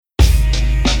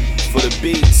for the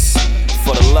beats,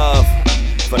 for the love,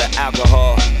 for the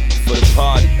alcohol, for the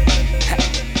party.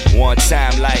 One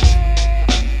time like,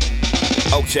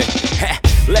 okay.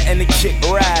 Letting the kick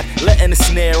ride, letting the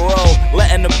snare roll,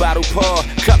 letting the bottle pour,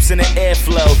 cups in the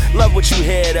airflow. Love what you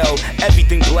hear though,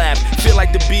 everything blab. Feel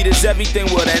like the beat is everything,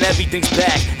 well then everything's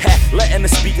back. Letting the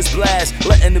speakers blast,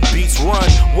 letting the beats run.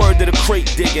 Word to the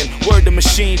crate digging, word to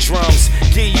machine drums.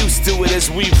 Get used to it as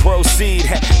we proceed.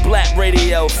 Black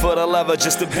radio for the lover,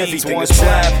 just the beats. Everything is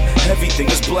blab, everything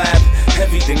is blab,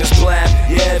 everything is blab.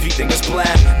 Yeah, everything is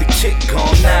blab. The kick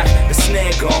gon' knock, the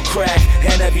snare gon' crack,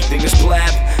 and everything is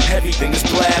blab, everything is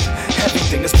blab,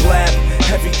 everything is blab,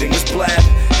 everything is blab,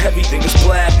 everything is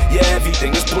blab, yeah,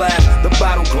 everything is blab. The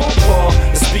bottle gon' pour,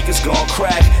 the speakers gon'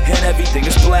 crack, and everything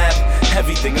is blab,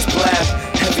 everything is blab,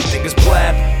 everything is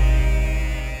blab.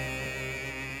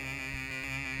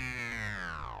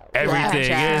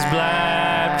 Everything is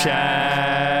blab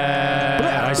chat.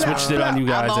 I switched it on you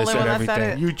guys. I said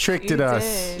everything. You tricked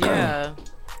us. Yeah.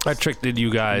 I tricked it, you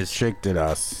guys. Tricked it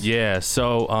us. Yeah,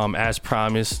 so as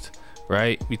promised,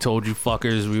 right? We told you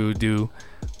fuckers we would do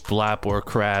Blap or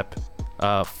Crap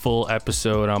full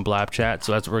episode on Blap Chat.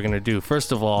 So that's what we're gonna do.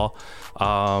 First of all,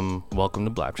 welcome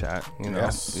to Blap Chat. You know,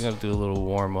 yes. We gotta do a little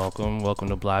warm welcome. Welcome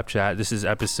to Blap Chat. This is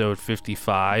episode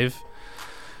 55.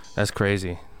 That's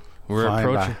crazy. We're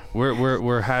approaching.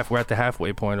 We're at the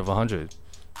halfway point of 100.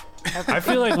 I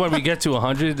feel like when we get to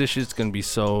 100, this shit's gonna be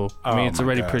so. I mean, it's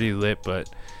already pretty lit, but.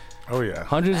 Oh yeah.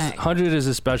 100 is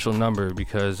a special number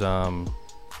because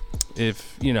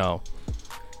if you know,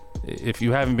 if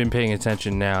you haven't been paying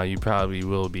attention now, you probably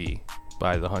will be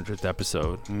by the 100th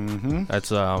episode. Mm-hmm.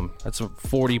 That's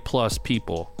 40 plus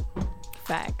people.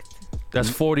 Fact. That's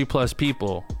 40 plus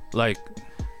people. Like,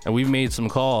 and we've made some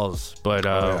calls, but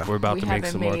we're about to make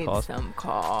some more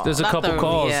calls. There's a couple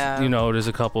calls. Yeah. You know, there's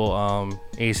a couple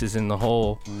aces in the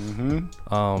hole.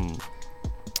 Mm-hmm.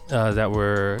 That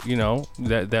we're, you know,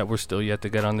 that we're still yet to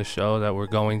get on the show that we're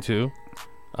going to.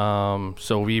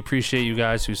 So we appreciate you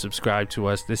guys who subscribe to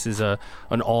us. This is an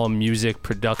all music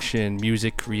production,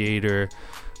 music creator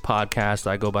podcast.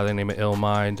 I go by the name of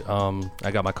Illmind.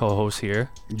 I got my co-host here.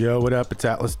 Yo, what up? It's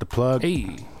Atlas the Plug.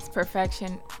 Hey. It's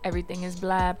perfection. Everything is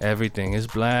blab. Everything is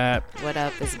blab. What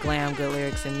up? It's Glam, good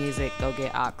lyrics and music. Go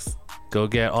get Ox. Go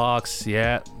get Ox.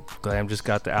 Yeah. Glam just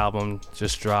got the album,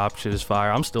 just dropped. Shit is fire.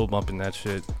 I'm still bumping that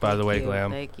shit, by the way, Glam.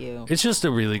 Thank you. It's just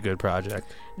a really good project.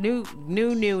 New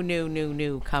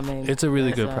coming. It's a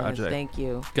really good project. Thank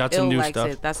you. Got some new likes stuff.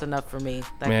 It. That's enough for me.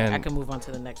 Man. I can move on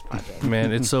to the next project.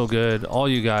 Man, it's so good. All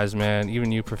you guys, man,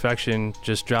 even you, Perfection,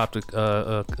 just dropped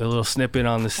a little snippet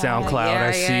on the SoundCloud.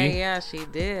 I see. Yeah, she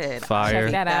did. Fire.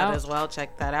 Check that out as well.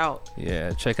 Check that out.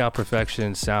 Yeah, check out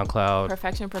Perfection SoundCloud.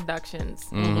 Perfection Productions.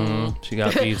 Mm-hmm. She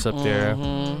got beats up there.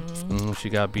 Mm-hmm. She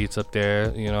got beats up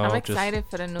there. You know, I'm excited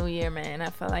for the new year, man. I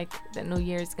feel like the new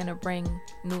year is gonna bring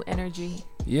new energy.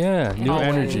 Yeah, new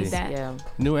energy. Yeah.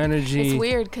 New energy. It's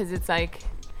weird because it's like,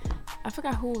 I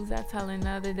forgot who was that telling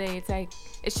the other day. It's like,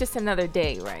 it's just another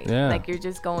day, right? Yeah. Like you're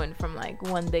just going from like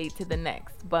one day to the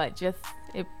next, but just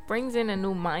it brings in a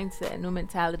new mindset, a new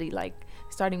mentality. Like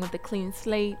starting with a clean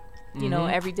slate. You know,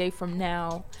 every day from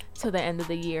now till the end of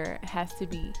the year has to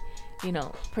be, you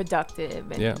know, productive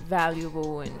and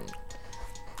valuable, and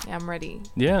I'm ready.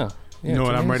 Yeah. You know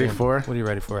what I'm ready for? What are you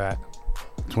ready for at?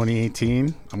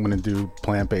 2018, I'm gonna do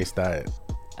plant-based diet.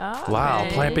 Oh, Wow,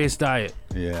 okay. plant-based diet.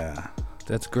 Yeah.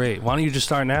 That's great. Why don't you just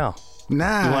start now?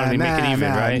 Nah, You wanted to make it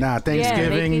even, right? Nah,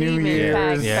 Thanksgiving, make it New even. Year's,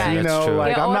 Facts, Yeah, you that's know, true.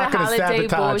 like Get I'm all not the gonna holiday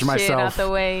sabotage bullshit myself. out the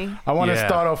way. I want to Yeah.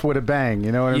 start off with a bang,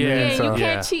 you know what I Yeah. mean? Yeah, So, you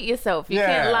can't cheat yourself. You Yeah,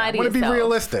 can't lie to I wanna be yourself.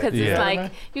 realistic. Because Yeah. it's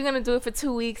like, you're going to do it for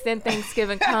 2 weeks, then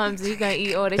Thanksgiving comes, and you're going to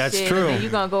eat all this That's shit. true. And then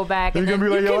you're going to go back. You're And then gonna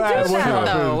be like, you yo, can Ad, do what's that, up?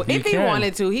 though. If he can.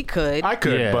 wanted to, he could. I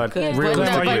could, Yeah. but Yeah,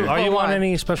 realistically, Glenn, Never are you go on on.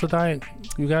 any special diet,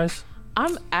 you guys?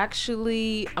 I'm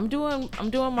doing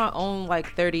my own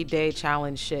like 30-day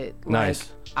challenge shit. Nice.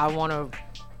 Like, I want to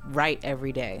write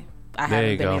every day. I There you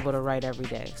haven't been go. able to write every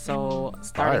day. So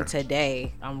starting Fire.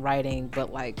 today, I'm writing,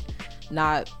 but like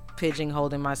not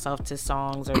pigeonholing myself to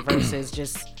songs or verses,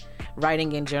 just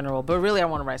writing in general. But really, I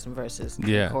want to write some verses,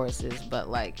 Yeah. choruses. But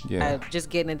like, Yeah. just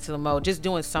getting into the mode, just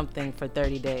doing something for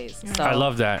 30 days. So I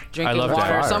love that. Drinking I love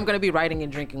water. that. So I'm gonna be writing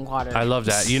and drinking water. I love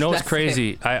that. You know what's That's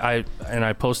crazy?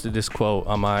 I posted this quote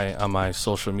on my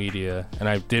social media, and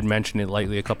I did mention it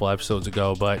lightly a couple episodes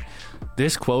ago, but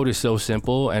this quote is so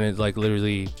simple, and it like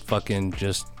literally fucking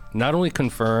just not only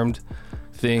confirmed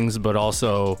things, but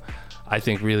also I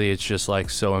think really it's just like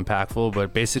so impactful.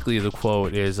 But basically the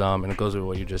quote is and it goes with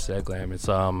what you just said, Glam. It's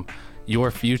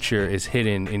your future is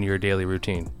hidden in your daily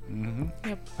routine.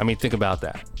 Yep. I mean, think about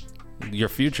that. your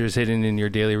future is hidden in your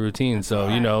daily routine. So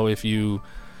you know, if you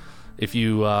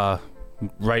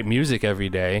write music every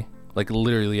day, like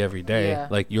literally every day,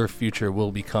 like your future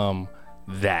will become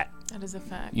that. That is a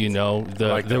fact. You know,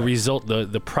 the result,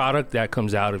 the product that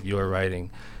comes out of your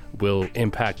writing will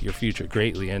impact your future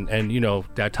greatly. And you know,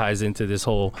 that ties into this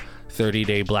whole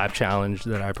 30-day blap challenge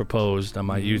that I proposed on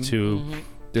my YouTube.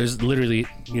 There's literally,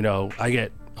 you know, I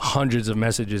get hundreds of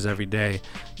messages every day.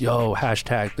 Yo,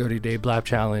 hashtag 30-day blap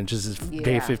challenge. This is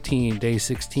day 15, day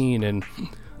 16. And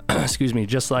excuse me,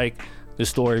 just like the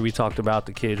story we talked about,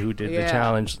 the kid who did the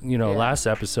challenge, you know, last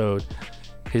episode,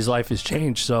 his life has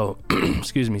changed. So,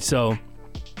 excuse me. So,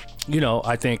 you know,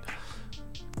 I think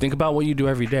about what you do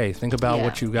every day. Think about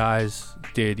what you guys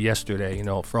did yesterday. You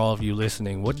know, for all of you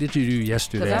listening, what did you do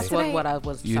yesterday? That's what I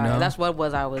was. You know? That's what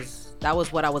was I was. That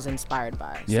was what I was inspired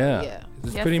by. So, yeah.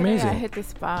 It's pretty amazing. I hit the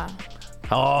spa.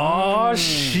 Oh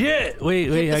shit!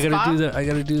 Wait! I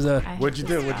gotta do the. What'd you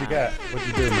do? What'd you got? What'd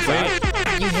you do? You hit it.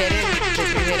 Did you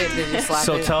hit it? Did you slap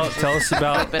So it? tell us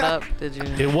about. Slap it up. Did you?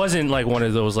 It wasn't like one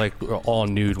of those like all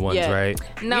nude ones, right?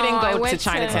 No, you didn't I go went to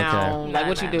Chinatown. Okay. Like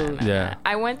what you do? Yeah.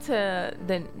 I went to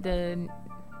the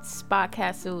Spa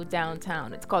Castle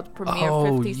downtown. It's called Premier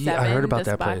Oh, 57. yeah, I heard about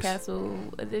the that Spa place. Castle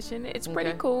edition. It's pretty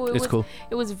Okay. cool. It's cool.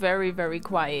 It was very, very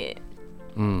quiet,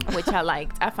 which I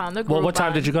liked. I found the group. Well, what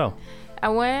time did you go? I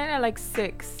went at like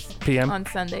 6 PM? on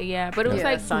Sunday, but it was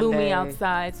Yeah, like gloomy Sunday.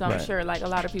 outside, so I'm Right. sure like a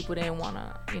lot of people didn't want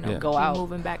to, you know, Go be out.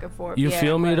 moving back and forth. You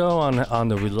feel me but, though on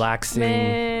the relaxing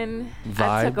Man,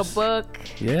 I took a vibes? book,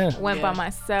 Yeah. went by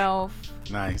myself.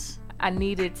 Nice. I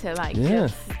needed to like Yeah.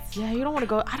 just Yeah, you don't want to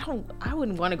go. I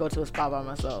wouldn't want to go to a spa by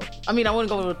myself. I mean, I wouldn't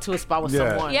go to a spa with Yeah.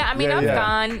 someone. Yeah, I mean, Yeah,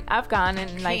 I've gone,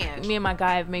 and like Can't. me and my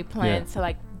guy have made plans to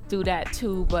like do that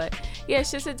too. But yeah,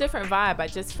 it's just a different vibe. I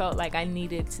just felt like I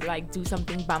needed to like do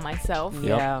something by myself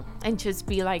Yeah. and just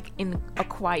be like in a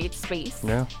quiet space,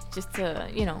 Yeah. just to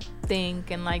think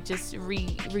and like just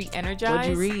re-energize.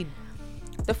 What'd you read?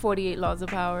 The 48 Laws of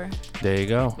Power. There you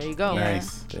go. There you go. Yeah.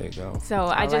 Nice. There you go. So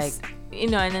I just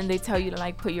and then they tell you to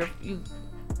like put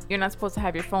you're not supposed to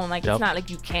have your phone. Like Yep. it's not like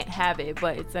you can't have it,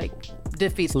 but it's like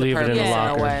Defeats Leave the it in purpose the in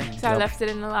a locker. way. so I Yep. left it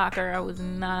in the locker. I was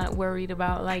not worried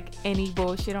about like any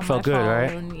bullshit on Felt my good,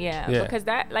 right? phone. Yeah, Yeah. because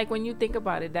that like when you think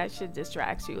about it, that shit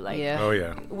distracts you. Like Yeah. Oh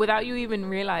yeah. without you even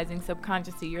realizing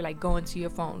subconsciously, you're like going to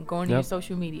your phone, going to your Yep.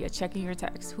 social media, checking your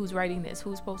texts, who's writing this,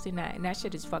 who's posting that, and that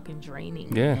shit is fucking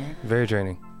draining. Yeah. Very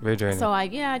draining. Very draining. So I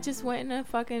just went in a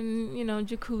fucking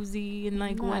jacuzzi and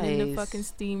like went in the Nice. fucking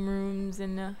steam rooms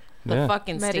and The Yeah.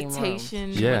 fucking meditation. steam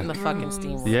rooms. Yeah. In the fucking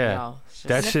steam room. Yeah. y'all. It's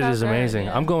that just- shit felt is good, amazing.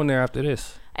 yeah. I'm going there after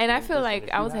this. And I feel like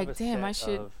I was have like, a damn, set I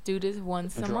should of do this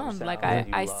once a drum month. sounds Like that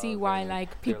you I love see why and like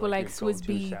they're people like like your Swiss go-to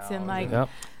Beats and sounds like Yep.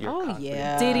 your Oh, confidence.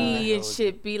 yeah. Diddy and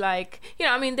shit be like,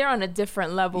 I mean, they're on a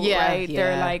different level, Yeah, right?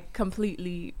 They're yeah. like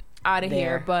completely out of here,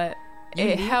 There. but You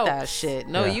it need helps. that shit.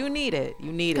 No, Yeah. you need it.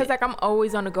 You need Because it. like I'm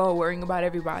always on the go, worrying about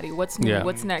everybody. What's new? Yeah.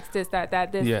 What's next? This, that,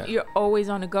 this. Yeah. You're always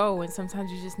on the go, and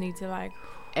sometimes you just need to like.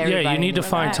 Yeah, you Everybody need to needs-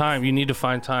 find relax. time. You need to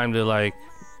find time to like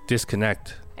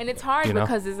disconnect. And it's hard You know?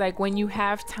 because it's like when you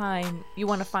have time, you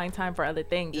want to find time for other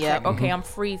things. It's Yep. like, okay, I'm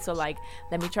free, so like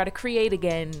let me try to create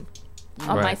again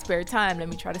on my Right. spare time. Let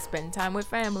me try to spend time with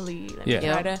family. Let Yeah. me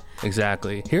try to.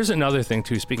 Exactly. Here's another thing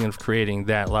too. Speaking of creating,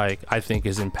 that like I think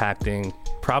is impacting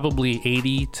probably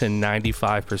 80 to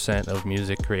 95% of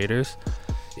music creators,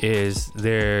 is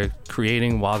they're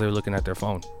creating while they're looking at their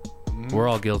phone. We're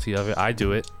all guilty of it. I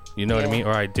do it. You know what I Yeah. mean?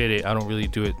 Or I did it. I don't really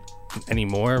do it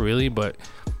anymore, really. But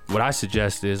what I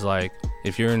suggest is like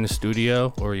if you're in the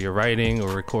studio or you're writing or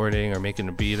recording or making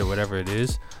a beat or whatever it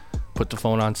is, put the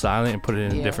phone on silent and put it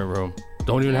in a Yeah. different room.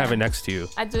 Don't even Yeah. have it next to you.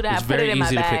 I do that. It's I put very it in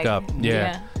easy my to pick bag. up.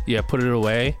 Yeah. Put it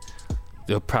away.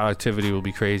 The productivity will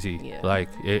be crazy. Yeah. Like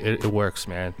it works,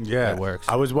 man. Yeah, It works.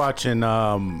 I was watching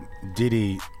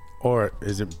Diddy, or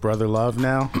is it Brother Love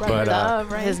now? Brother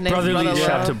Love, right? His name Brotherly, Brother shout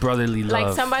out Love. to brotherly love.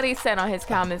 Like somebody said on his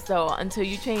comments though, until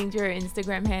you change your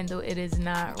Instagram handle, it is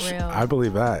not real. I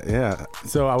believe that. Yeah.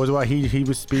 So I was he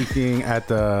was speaking at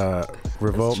the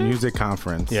Revolt Music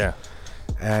Conference. Yeah.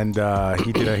 And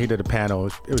he did a panel.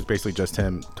 It was basically just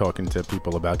him talking to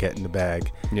people about getting the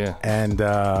bag. Yeah.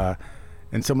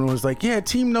 And someone was like, yeah,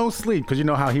 Team No Sleep. Because you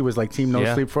know how he was like Team No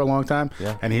Yeah. Sleep for a long time?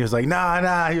 Yeah. And he was like,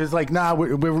 nah. He was like, nah,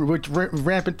 we're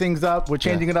ramping things up. We're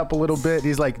changing it up a little bit.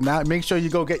 He's like, nah, make sure you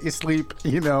go get your sleep.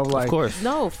 Like, Of course.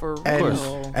 No, for And,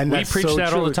 real. and We that's preach so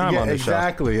that all true. the time yeah, on this show.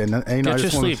 exactly. And I Get your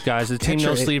just wanna- sleep, guys. The Team get No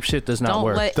your- Sleep shit does not Don't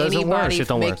work. let Doesn't work. anybody Shit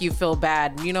don't make work. you feel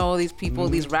bad. You know, these people,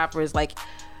 these rappers, like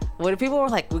when people were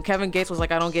like, when Kevin Gates was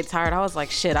like, I don't get tired, I was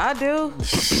like, shit, I do.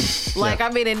 Like, I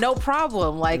mean, and no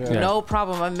problem. Like, no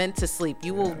problem. I'm meant to sleep.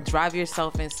 You will drive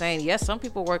yourself insane. Yes, some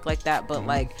people work like that, but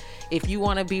like, if you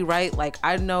want to be right, like,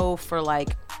 I know for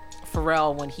like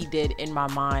Pharrell, when he did In My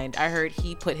Mind, I heard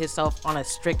he put himself on a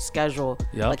strict schedule.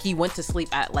 Like, he went to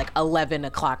sleep at like 11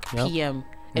 o'clock p.m.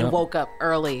 and woke up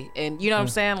early, and you know what I'm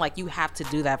saying, like, you have to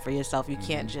do that for yourself. You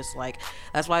can't just like,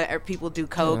 that's why people do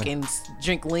coke and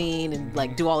drink lean and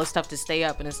like do all this stuff to stay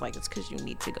up, and it's like, it's because you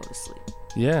need to go to sleep.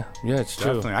 Yeah, it's true.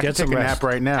 Definitely. I can take a nap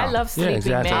right now. I love sleeping,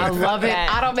 exactly. man. I love it.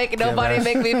 I don't make nobody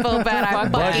make me feel bad. I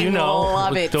But fucking you know,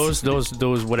 love it.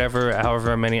 those whatever,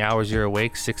 however many hours you're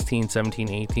awake, 16, 17,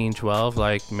 18, 12,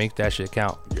 like, make that shit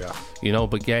count. Yeah. You know,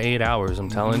 but get 8 hours. I'm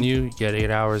telling you, get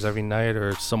 8 hours every night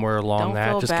or somewhere along Don't that.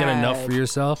 feel Just get enough bad. for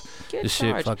yourself. Get This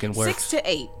shit charged. fucking works. 6 to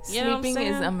 8. You know what I'm Sleeping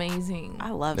saying? is amazing.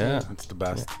 I love Yeah. it. It's the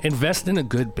best. Invest in a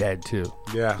good bed too.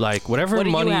 Yeah. Like, whatever What do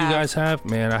you money you have? guys have,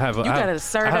 man. I have. You got a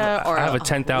Serta or I have a a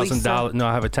 $10,000. Lisa? No,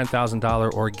 I have a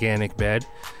 $10,000 organic bed.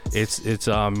 It's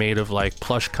made of like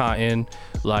plush cotton,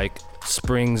 like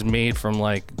springs made from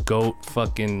like goat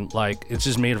fucking, like, it's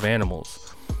just made of animals.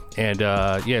 And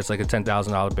it's like a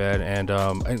 $10,000 bed. And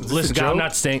listen, guys, I'm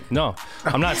not saying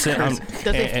I'm not saying.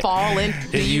 Does it fall in?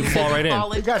 You fall right in.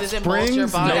 You got Does it mold your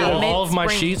springs? body? No, Yeah, all of my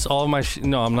springs. sheets,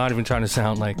 no, I'm not even trying to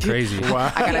sound like crazy.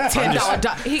 Wow. I got a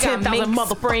 $10. He got $10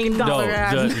 motherfucking No,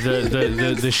 dollars.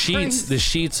 the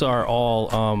sheets are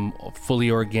all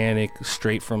fully organic,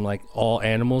 straight from like all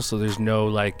animals. So there's no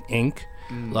like ink,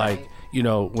 like. You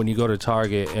know, when you go to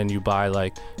Target and you buy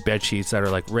like bed sheets that are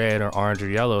like red or orange or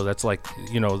yellow, that's like,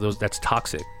 you know, that's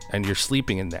toxic, and you're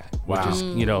sleeping in that. Wow. Which is,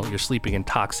 you know, you're sleeping in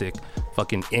toxic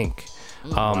fucking ink.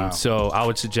 Wow. So I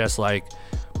would suggest, like,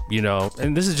 you know,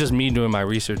 and this is just me doing my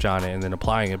research on it and then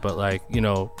applying it, but like, you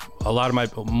know,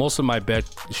 most of my bed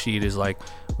sheet is like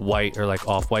white or like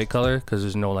off-white color because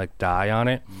there's no like dye on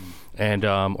it. And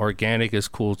organic is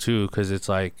cool too because it's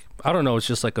like, I don't know, it's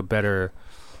just like a better,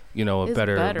 you know, a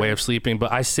better way of sleeping.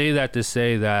 But I say that to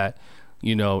say that,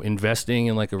 you know, investing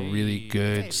in like a really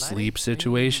good sleep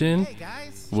situation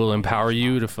will empower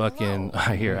you to fucking,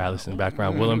 I hear Alice in the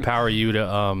background, will empower you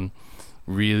to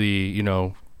really, you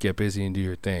know, get busy and do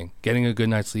your thing. Getting a good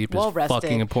night's sleep is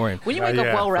fucking important. When you wake up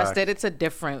well rested, it's a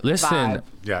different vibe.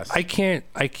 Yes. I can't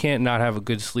not have a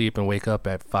good sleep and wake up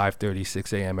at 5:30,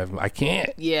 6 a.m. I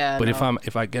can't. Yeah. But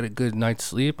if I get a good night's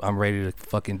sleep, I'm ready to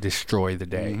fucking destroy the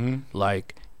day.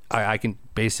 Like, I can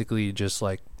basically just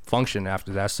like function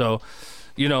after that. So,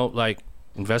 you know, like,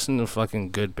 invest in a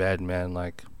fucking good bed, man.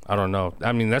 Like, I don't know.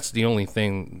 I mean, that's the only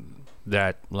thing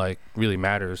that like really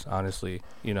matters, honestly,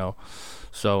 you know.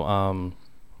 So,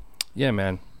 yeah,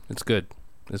 man, it's good.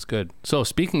 It's good. So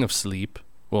speaking of sleep,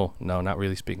 well, no, not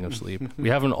really speaking of sleep. We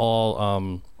have an all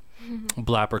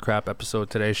blap or crap episode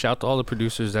today. Shout out to all the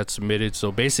producers that submitted.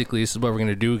 So basically, this is what we're going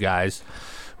to do, guys.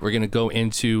 We're going to go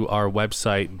into our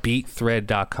website,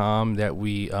 beatthread.com, that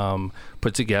we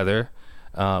put together,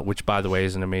 which, by the way,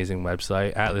 is an amazing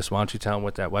website. Atlas, why don't you tell them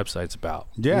what that website's about?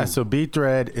 Yeah, so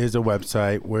BeatThread is a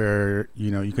website where,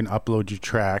 you know, you can upload your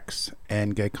tracks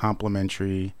and get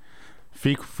complimentary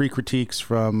free critiques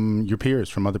from your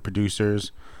peers, from other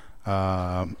producers,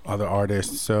 other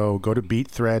artists. So go to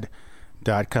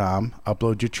beatthread.com,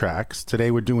 upload your tracks. Today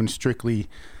we're doing strictly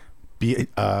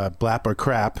blap or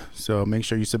crap, so make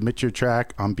sure you submit your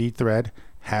track on BeatThread,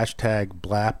 hashtag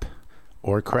blap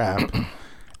or crap,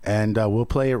 and we'll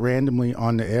play it randomly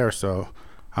on the air. So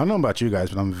I don't know about you guys,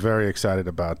 but I'm very excited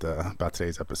about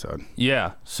today's episode.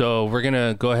 Yeah, so we're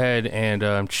gonna go ahead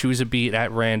and choose a beat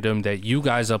at random that you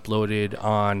guys uploaded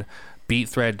on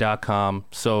beatthread.com.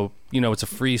 So, you know, it's a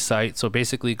free site, so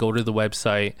basically go to the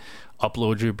website,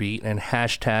 upload your beat, and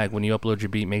hashtag, when you upload your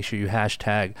beat, make sure you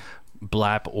hashtag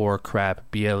blap or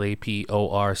crap,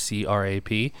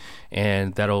 BLAPORCRAP,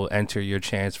 and that'll enter your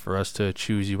chance for us to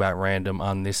choose you at random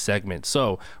on this segment.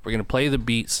 So we're gonna play the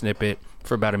beat snippet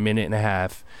for about a minute and a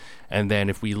half, and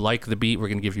then if we like the beat, we're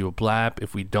gonna give you a blap.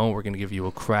 If we don't, we're gonna give you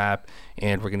a crap,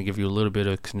 and we're gonna give you a little bit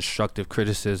of constructive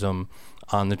criticism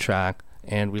on the track.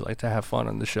 And we like to have fun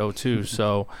on the show too.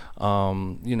 So,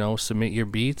 you know, submit your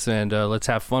beats and let's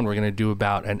have fun. We're gonna do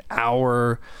about an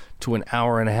hour to an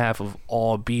hour and a half of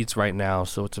all beats right now,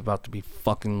 so it's about to be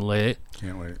fucking lit.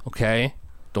 Can't wait. Okay,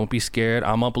 don't be scared.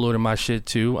 I'm uploading my shit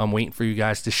too. I'm waiting for you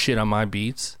guys to shit on my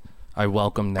beats. I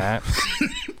welcome that.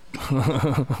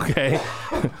 Okay.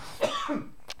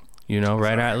 You know,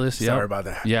 right, Atlas? Yep. Sorry about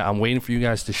that. Yeah, I'm waiting for you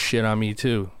guys to shit on me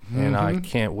too, and I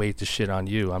can't wait to shit on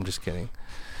you. I'm just kidding.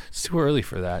 It's too early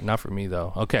for that. Not for me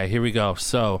though. Okay, here we go.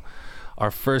 So,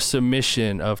 our first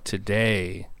submission of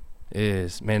today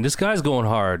is, man, this guy's going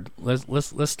hard.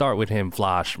 Let's start with him,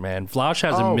 Vlash, man. Vlash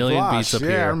has a million Vlash. beats up yeah,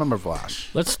 here. I remember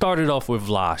Vlash. Let's start it off with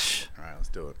Vlash. All right, let's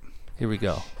do it. Here we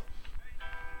go.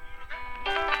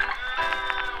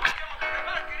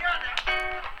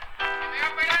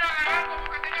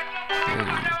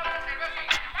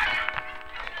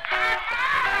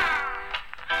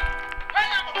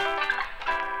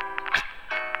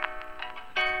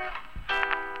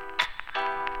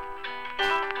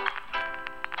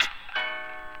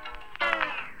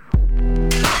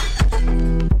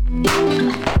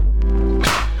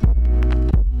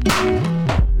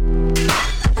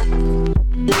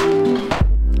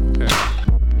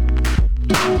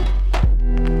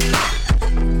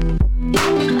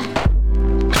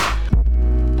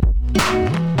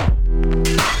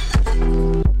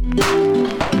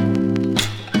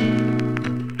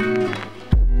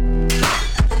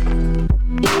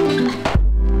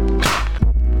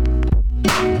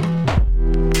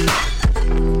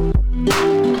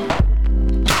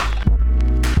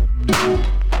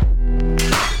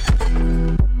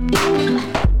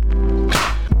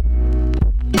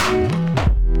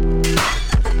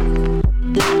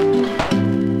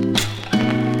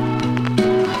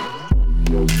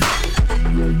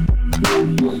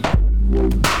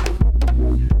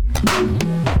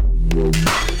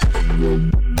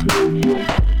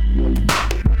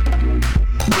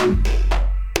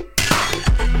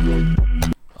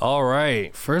 All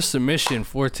right, first submission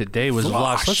for today was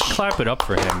Vlash. Let's clap it up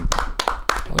for him.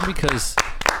 Only because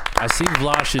I see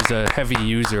Vlash is a heavy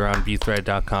user on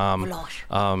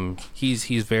bthread.com.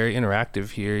 He's very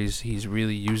interactive here. He's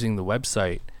really using the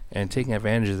website and taking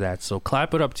advantage of that. So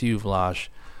clap it up to you, Vlash.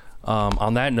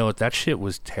 On that note, that shit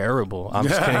was terrible. I'm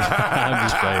just kidding. I'm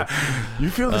just playing. You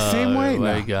feel the same way? Oh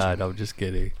my No. God, I'm just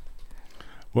kidding.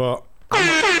 Well, I'm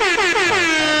gonna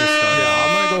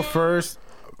go first.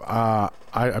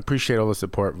 I appreciate all the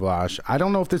support, Vlash. I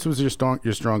don't know if this was your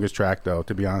strongest track, though.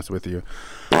 To be honest with you,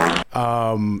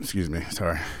 excuse me,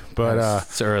 sorry, but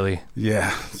It's early.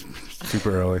 yeah, it's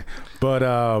super early. But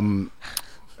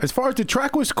as far as the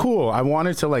track was cool, I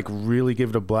wanted to like really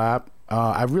give it a blap.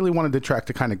 I really wanted the track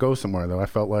to kind of go somewhere, though. I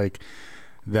felt like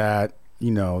that,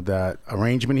 that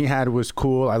arrangement he had was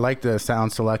cool. I liked the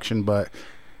sound selection, but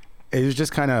it was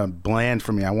just kind of bland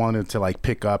for me. I wanted to like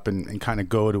pick up and kind of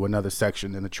go to another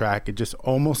section in the track. It just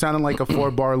almost sounded like a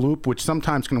 4-bar loop, which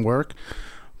sometimes can work.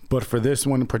 But for this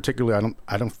one in particular,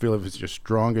 I don't feel if it's your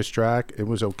strongest track. It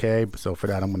was okay, so for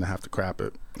that I'm gonna have to crap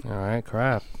it. All right,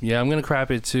 crap. Yeah, I'm gonna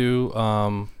crap it too.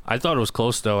 I thought it was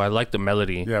close though. I liked the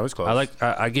melody. Yeah, it was close.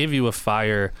 I gave you a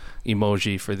fire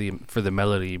emoji for the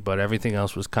melody, but everything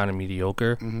else was kind of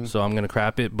mediocre. So I'm gonna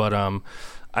crap it. But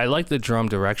I like the drum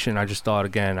direction. I just thought,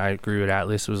 again, I agree with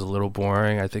Atlas. It was a little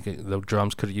boring. I think the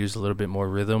drums could have used a little bit more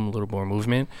rhythm, a little more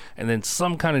movement, and then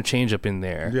some kind of change up in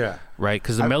there. Yeah. Right?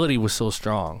 Because the melody was so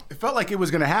strong. It felt like it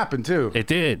was gonna happen too. It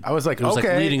did. I was like, it was okay.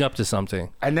 like leading up to something.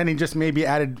 And then he just maybe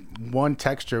added one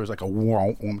texture. It was like a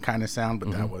womp kind of sound,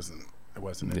 but that wasn't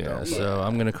it. Yeah, though. so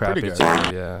I'm going to crap pretty it good.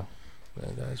 too. Yeah.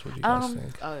 Guys, what do you guys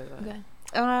think? Okay.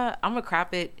 I'm gonna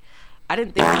crap it. I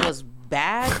didn't think it was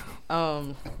bad.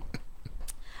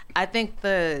 I think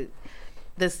the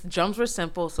drums were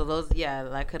simple, so those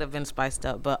that could have been spiced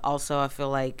up. But also, I feel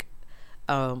like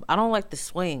I don't like the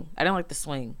swing. I didn't like the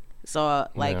swing. So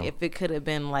if it could have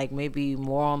been like maybe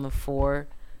more on the 4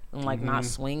 and like not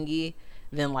swingy,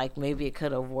 then like maybe it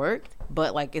could have worked.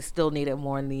 But like it still needed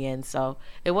more in the end. So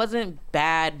it wasn't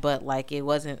bad, but like it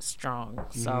wasn't strong.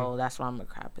 So that's why I'm gonna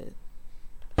crap it.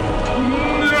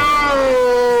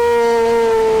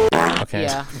 Okay.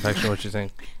 Yeah. Actually, what you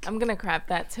think? I'm gonna crap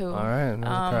that too. All right,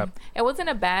 another crap. It wasn't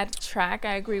a bad track.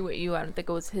 I agree with you. I don't think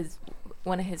it was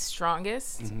one of his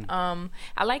strongest.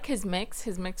 I like his mix.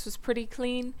 His mix was pretty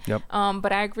clean. Yep.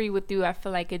 But I agree with you. I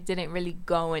feel like it didn't really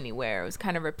go anywhere. It was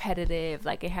kind of repetitive.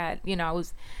 Like it had,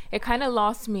 it kind of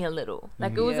lost me a little.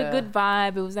 Like it was a good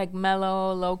vibe. It was like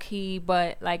mellow, low key,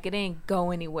 but like it didn't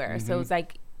go anywhere. So it was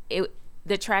like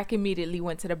the track immediately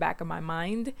went to the back of my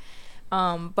mind.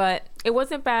 But it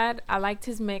wasn't bad. I liked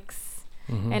his mix.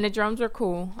 And the drums were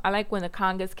cool. I like when the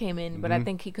congas came in, but I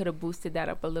think he could have boosted that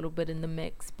up a little bit in the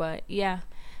mix. But yeah,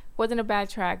 wasn't a bad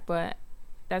track, but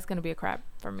that's gonna be a crap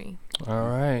for me. All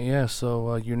right, yeah.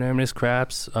 So unanimous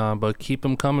craps, but keep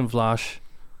them coming, Vlash.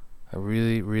 I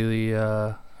really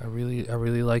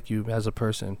like you as a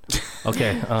person.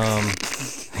 Okay.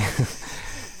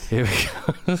 Here we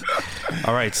go.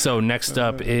 All right. So next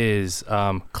up is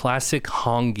Classic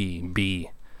Hongi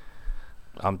B.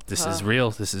 This is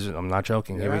real. I'm not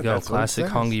joking. Here we go. that's what it Classic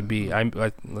says. Hongi B.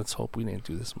 Let's hope we didn't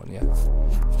do this one yet.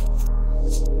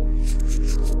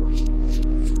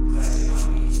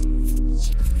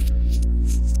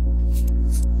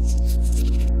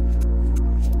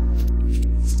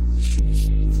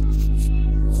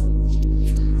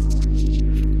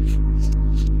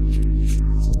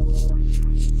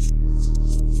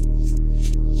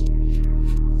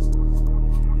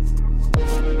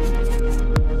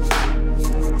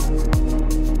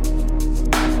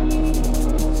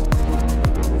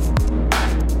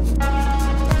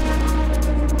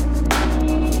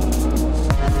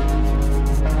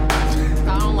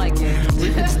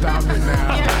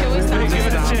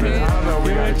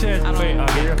 Wait,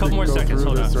 okay, a couple more Go seconds. through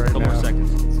Hold on. this A right couple more now.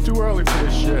 seconds. It's too early for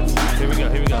this shit. Here we go.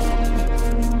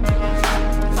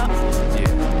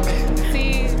 Yeah.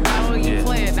 See, now you Yeah.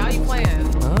 playing. Now you playing.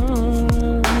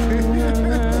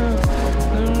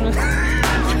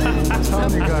 I'm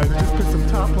telling you guys, just put some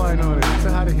top line on it. Get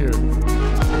out of here.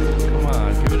 Come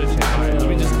on, give it a chance. All right, let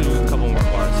me just do a couple more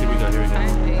bars. Here we go.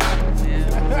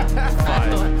 Yeah.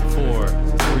 5, 4,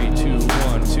 3, 2,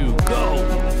 1, 2, go.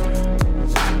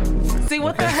 See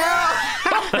what the hell?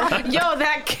 Yo,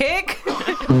 that kick. The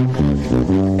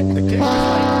kick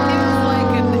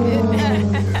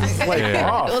It like Yeah.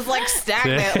 off. was like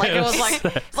stagnant. Like it was like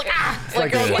it's like ah.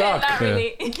 like it was it's like, stuck. Not really.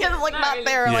 it was like not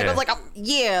there. Like it was like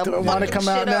yeah. Do I want to fucking come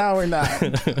out shit up. now or not?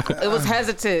 It was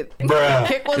hesitant. Bruh.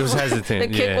 The kick was, It was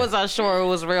hesitant, The kick yeah. was unsure. It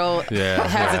was real Yeah,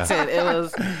 hesitant. It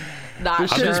was not I'm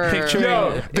sure. just picturing-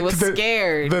 Yo, it was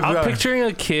scared. I'm picturing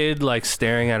a kid like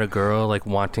staring at a girl, like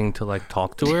wanting to like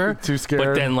talk to her. Too scared.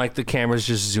 But then like the camera's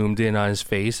just zoomed in on his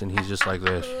face, and he's just like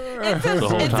this. It's the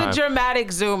whole a time.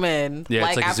 dramatic zoom in. Yeah,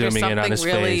 it's like after zooming in on something his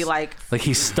really face. like Like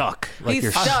he's stuck. Like he's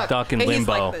you're stuck in and he's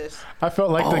limbo. like this. I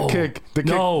felt like the kick. The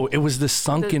kick. No, it was the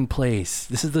sunken place.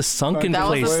 This is the sunken That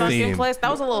was place a sunken theme. place. That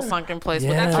was a little sunken place.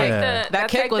 But Yeah. that Like kick, Yeah. that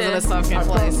kick was in a sunken I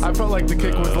place. felt like the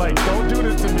kick was like, don't do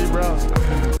this to me, bro.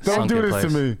 Don't Sunken do this place. to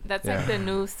me. That's Yeah. like the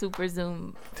new super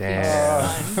zoom. Damn.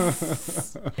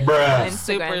 Bruh. Instagram.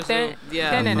 Super zoom,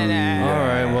 yeah. Da-da-da-da. All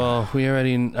right. Well,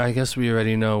 I guess we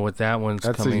already know what that one's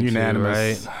That's a coming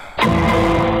unanimous. to,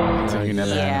 right? It's a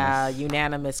unanimous. Yeah,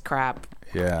 unanimous crap.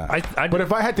 Yeah. I But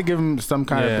if I had to give him some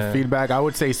kind Yeah. of feedback, I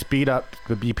would say speed up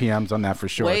the BPMs on that for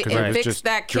sure. Wait, Because and it was fix just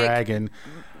that kick. dragging.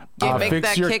 Make fix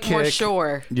that your kick more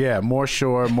sure. Yeah, more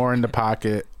sure, more in the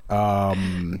pocket.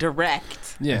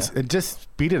 Direct. yeah. It just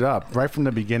speed it up right from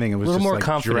the beginning. It was Little just more like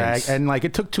confidence. drag, and like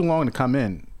it took too long to come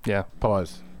in. Yeah.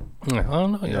 Pause. I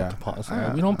don't know. You Yeah. have to pause.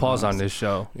 We don't pause on this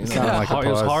show. You know? sounded like a It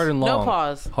was pause. hard and No long.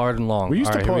 pause. Hard and long. We used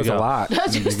All to right, here we pause a go. lot. in the You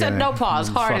said beginning. no pause,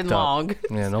 hard and Fucked up. long.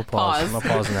 Yeah, no pause. Pause. No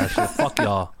pausing that shit. Fuck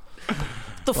y'all.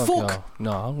 The Fuck fuck. y'all.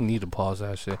 No, I don't need to pause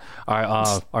that shit. All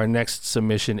right. Our next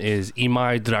submission is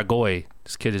Imai Dragoi.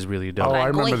 This kid is really dope. Oh, I Like,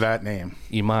 remember like- that name.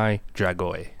 Imai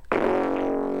Dragoi.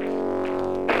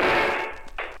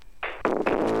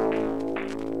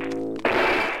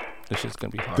 This shit's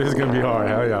gonna be hard. This is gonna be hard.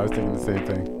 Hell yeah, I was thinking the same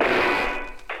thing.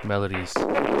 Melodies.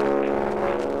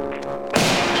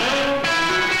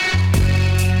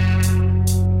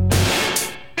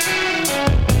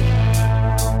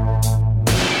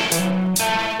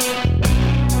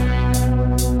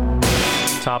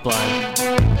 Top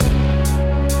line.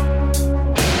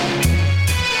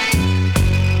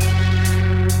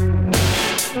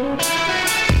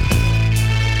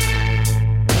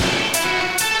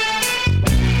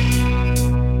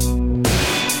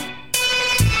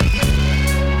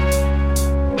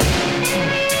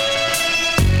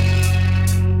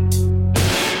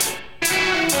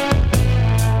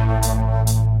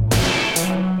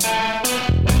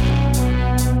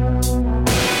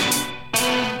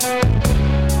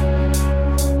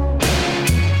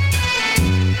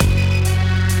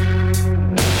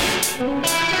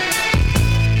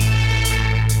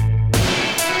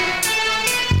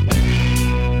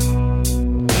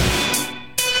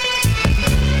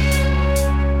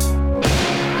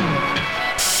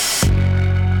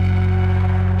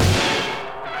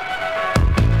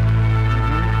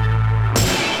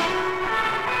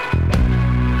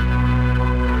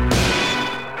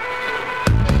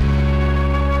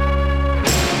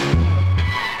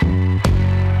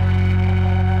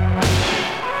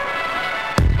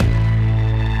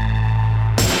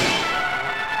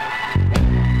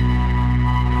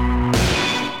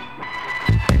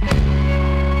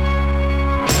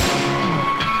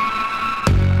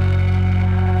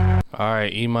 All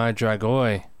right, Imai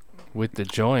Dragoi with the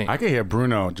joint. I could hear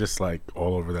Bruno just like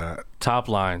all over that. Top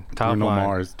line. Top Bruno line.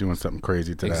 Mars doing something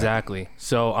crazy to that. Exactly.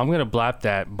 So I'm gonna blap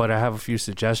that, but I have a few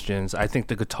suggestions. I think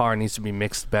the guitar needs to be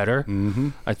mixed better. Mm-hmm.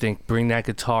 I think bring that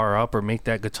guitar up or make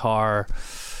that guitar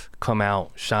come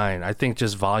out, shine. I think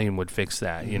just volume would fix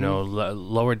that. You know,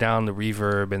 lower down the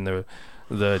reverb and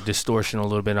the distortion a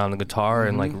little bit on the guitar,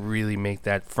 and like really make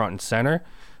that front and center.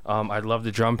 I love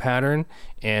the drum pattern,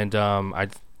 and I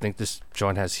think this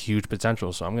joint has huge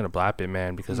potential. So I'm gonna blap it,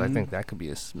 man, because I think that could be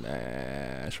a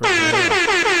smash. Right there.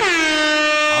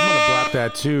 I'm gonna blap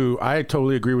that too. I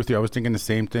totally agree with you. I was thinking the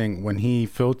same thing when he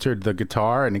filtered the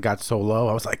guitar and it got so low.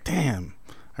 I was like, damn.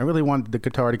 I really wanted the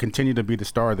guitar to continue to be the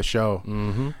star of the show.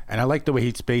 Mm-hmm. And I like the way he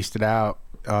spaced it out,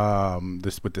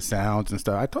 this with the sounds and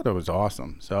stuff. I thought it was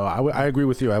awesome. So I agree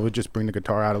with you. I would just bring the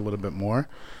guitar out a little bit more.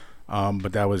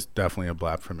 But that was definitely a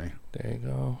blap for me. There you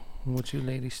go. What you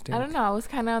ladies think? I don't know. I was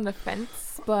kind of on the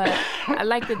fence, but I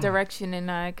like the direction, and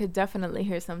I could definitely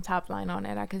hear some top line on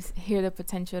it. I could hear the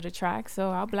potential of the track, so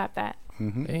I'll blap that.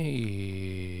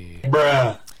 Hey.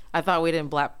 Bruh. I thought we didn't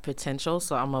blap potential,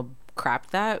 so I'm gonna crap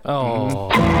that. Oh.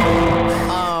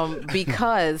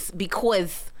 Because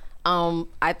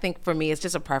I think for me it's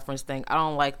just a preference thing. I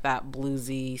don't like that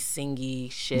bluesy,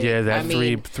 singy shit. Yeah, that I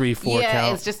mean, 3-4 yeah,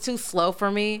 count. it's just too slow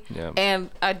for me. Yeah. And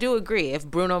I do agree. If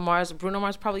Bruno Mars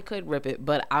probably could rip it,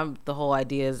 but the whole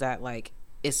idea is that like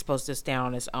it's supposed to stand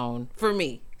on its own for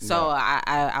me. So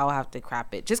I'll have to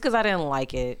crap it just because I didn't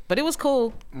like it, but it was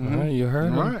cool. All right, you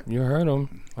heard him. Right. You heard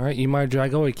him. All right, Imar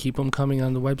Drago, keep them coming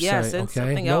on the website. Yeah, send okay,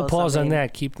 something no else. pause I on mean,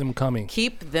 that. Keep them coming.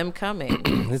 Keep them coming.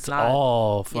 It's not-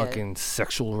 all yeah. fucking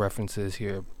sexual references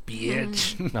here,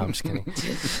 bitch. No, I'm just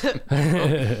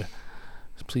kidding.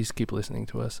 Please keep listening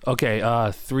to us.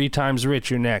 Okay, 3 Times Rich,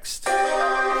 you're next.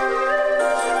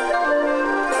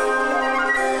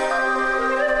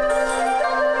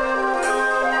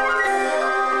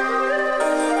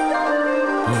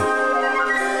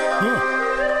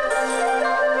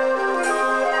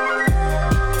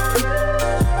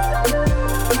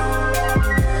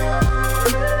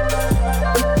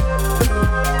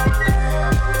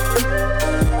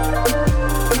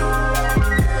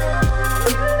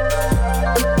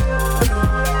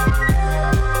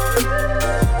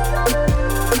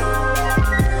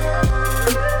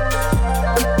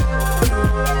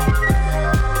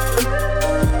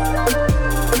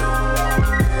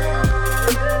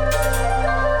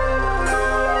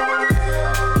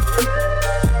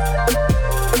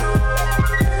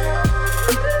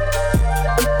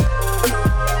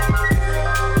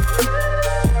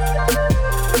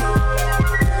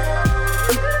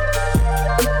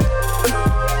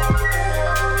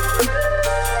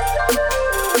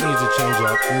 Needs a change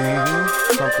up.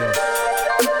 Something.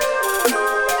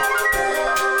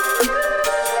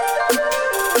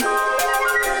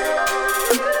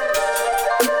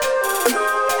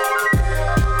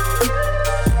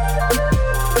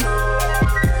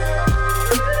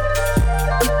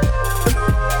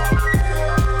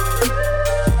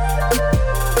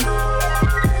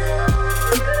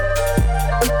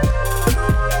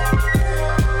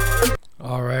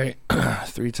 All right,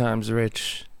 3 Times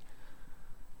Rich.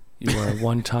 You were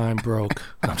 1 time broke.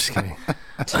 I'm just kidding.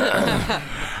 I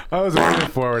was waiting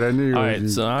for it. I knew you All were- right, you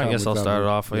so I come guess with I'll that start it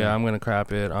one. off. Yeah, I'm gonna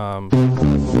crap it.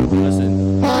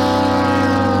 Listen.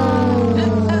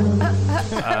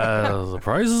 The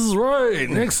Price is Right.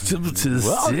 Next to the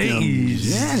stage,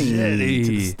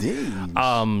 Jenny.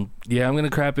 Yeah, I'm gonna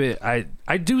crap it.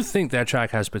 I do think that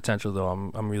track has potential, though.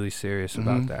 I'm really serious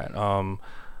about that.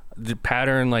 The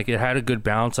pattern, like, it had a good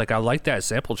bounce. Like, I like that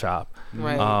sample chop.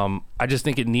 Right. I just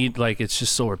think it's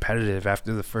just so repetitive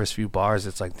after the first few bars.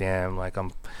 It's like, damn, like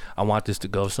I want this to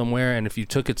go somewhere. And if you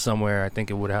took it somewhere, I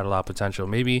think it would have had a lot of potential.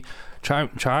 Maybe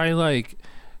try like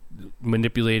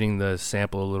manipulating the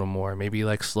sample a little more. Maybe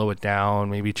like slow it down.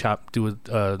 Maybe do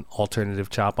a alternative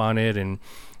chop on it. And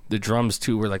the drums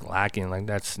too were like lacking. Like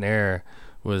that snare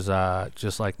was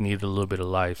just like needed a little bit of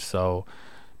life. So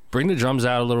bring the drums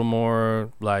out a little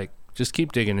more. Like, just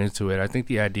keep digging into it. I think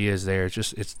the idea is there.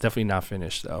 It's definitely not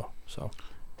finished though. So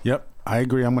Yep, I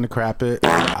agree. I'm gonna crap it.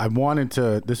 I wanted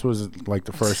to. This was like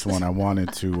the first one. I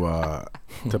wanted to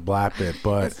blap it,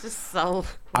 but It's just so.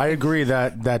 I agree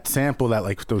that sample, that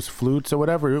like those flutes or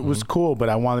whatever, it was cool. But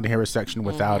I wanted to hear a section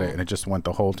without it, and it just went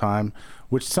the whole time,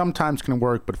 which sometimes can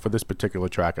work. But for this particular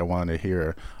track, I wanted to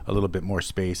hear a little bit more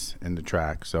space in the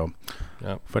track. So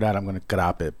Yep. for that, I'm gonna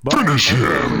crap it. But pretty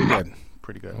good.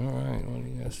 Pretty good. all right, what do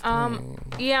you guys think?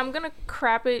 Yeah, I'm gonna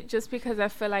crap it just because I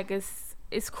feel like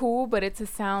it's cool, but it's a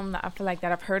sound that I feel like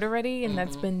that I've heard already and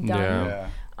that's been done. Yeah.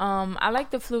 I like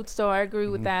the flutes though. I agree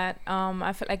with that.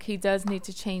 I feel like he does need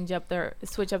to switch up the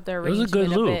It was arrangement a good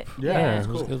loop. bit. Yeah, it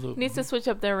was a good loop. Needs to switch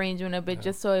up the arrangement a bit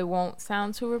just so it won't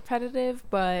sound too repetitive,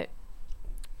 but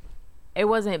it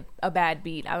wasn't a bad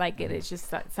beat. I like it. It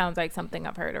just sounds like something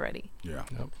I've heard already. Yeah.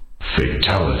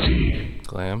 Fatality.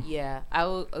 Glam. Yeah, I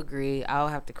will agree. I'll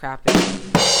have to crap it.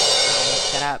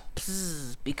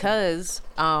 Because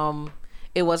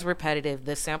it was repetitive.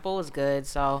 The sample was good,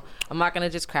 so I'm not gonna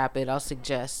just crap it. I'll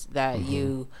suggest that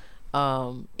you,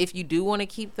 if you do want to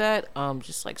keep that,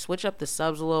 just like switch up the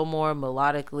subs a little more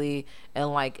melodically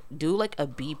and like do like a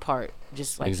B part,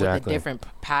 just like with a Exactly. different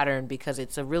pattern, because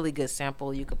it's a really good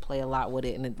sample. You could play a lot with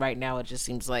it, and right now it just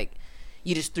seems like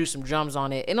you just threw some drums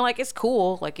on it, and like it's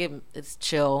cool, like it's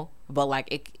chill, but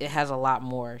like it has a lot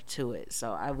more to it.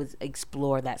 So I would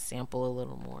explore that sample a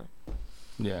little more.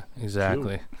 Yeah,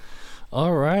 exactly.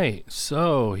 All right,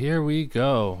 so here we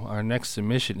go. Our next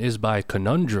submission is by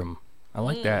Conundrum. I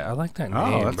like that. I like that Oh,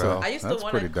 name, that's bro. I used to That's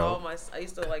want to pretty call dope. I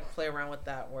used to like play around with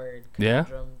that word. Yeah?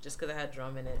 Conundrum, just because it had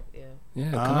drum in it. Yeah.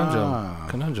 Yeah, Conundrum. Ah.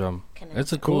 Conundrum. Conundrum.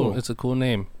 It's a cool. Cool. It's a cool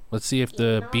name. Let's see if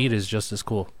the beat is just as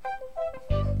cool.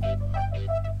 Come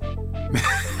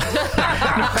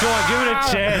on, give it a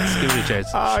chance. Give it a chance.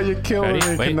 Ah, you're killing Ready?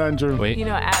 me, Wait. Conundrum. Wait. You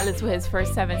know, Atlas with his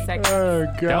first 7 seconds. Oh,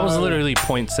 God. That was literally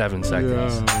 0.7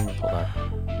 seconds. Yeah. Hold on.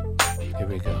 Here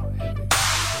we go.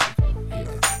 Yeah.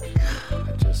 I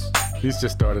just He's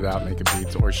just started out making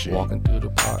beats or shit. walking through the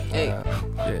park. Hey.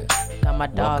 Yeah. Got my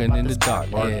dog. Walking in the dark.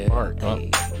 Bark, Yeah. bark.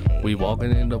 We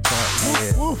walking in the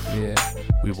park. Yeah. Yeah.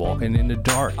 We walking in the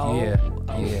dark. Yeah.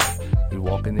 Yeah. We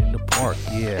walking in the park.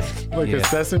 Yeah. Like a yeah.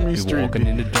 Sesame We Street walking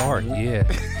in the dark. Yeah.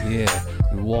 Yeah.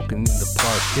 We walking in the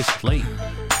park. It's late.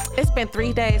 It's been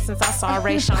 3 days since I saw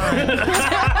Ray Sean.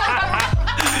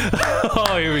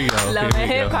 Oh, here we go. Love Here and we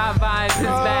hip go. hop vibes is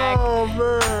back. Oh,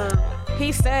 man.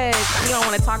 He said he don't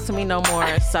want to talk to me no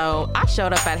more, so I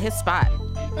showed up at his spot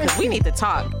because we need to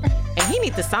talk, and he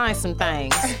need to sign some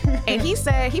things. And he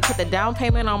said he put the down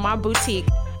payment on my boutique,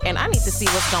 and I need to see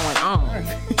what's going on.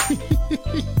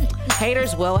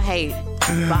 Haters will hate,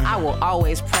 but I will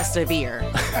always persevere.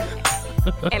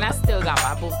 And I still got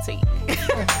my boutique.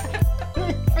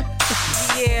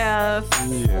 Yeah,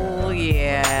 fool,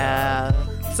 yeah.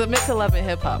 Submit to Love and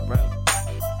Hip Hop, bro.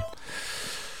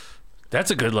 That's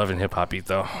a good love and hip hop beat,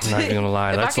 though. I'm not even gonna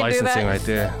lie. If I That's can do licensing that- right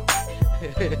there. I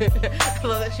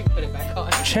love that you put it back on.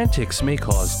 Chantix may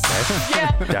cause death.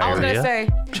 Yeah, I was Diarrhea. gonna say.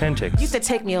 Chantix. Used to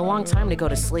take me a long time to go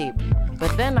to sleep,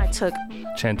 but then I took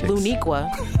Chantix. Luniqua,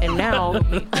 and now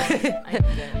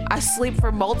I sleep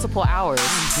for multiple hours.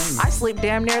 I sleep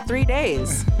damn near 3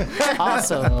 days.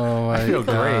 Also, Oh my feel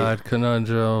god,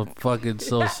 Conundrum. Fucking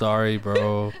so sorry,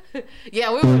 bro. yeah,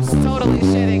 we were totally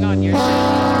shitting on your shit. So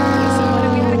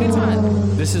we had a good time.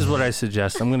 This is what I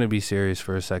suggest. I'm gonna be serious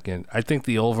for a second. I think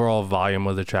the overall volume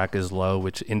of the track is low,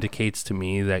 which indicates to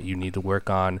me that you need to work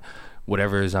on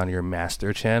whatever is on your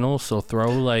master channel. So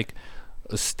throw like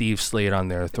a Steve Slade on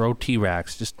there. Throw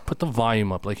T-Rax. Just put the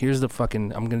volume up. Like here's the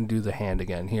fucking. I'm gonna do the hand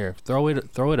again. Here, throw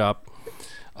it up.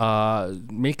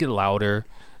 Make it louder.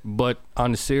 But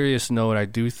on a serious note, I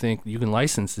do think you can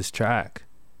license this track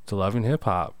to Love and Hip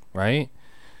Hop, right?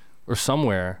 Or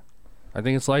somewhere. I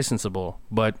think it's licensable,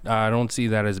 but I don't see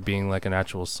that as being like an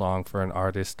actual song for an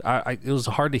artist. It was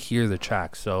hard to hear the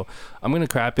track, so I'm gonna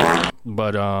crap it.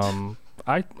 But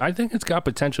I think it's got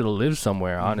potential to live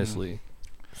somewhere, honestly.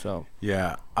 So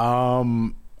Yeah.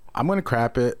 I'm gonna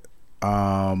crap it.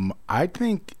 I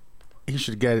think he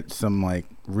should get some like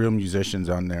real musicians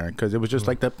on there because it was just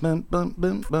like that bum bum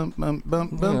bum bum bum bum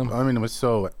bum. Yeah. I mean, it was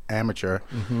so amateur.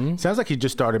 Sounds like he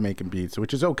just started making beats,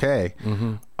 which is okay.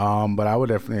 But I would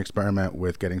definitely experiment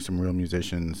with getting some real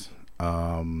musicians,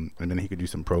 and then he could do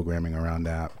some programming around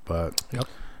that. But Yep.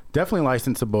 definitely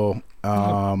licensable.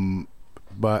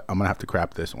 But I'm gonna have to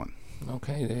crap this one.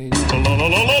 okay, there you go.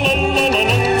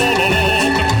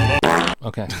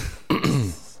 Okay.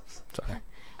 Sorry.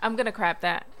 I'm gonna crap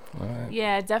that. All right.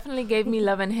 Yeah, it definitely gave me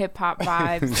Love and Hip Hop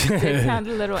vibes. It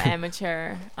sounded a little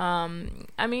amateur.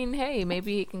 I mean, hey,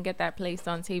 maybe he can get that placed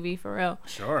on TV for real.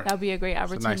 Sure. That'd be a great a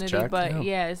nice opportunity. check. But Yeah.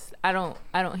 yes, I don't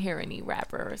hear any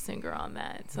rapper or singer on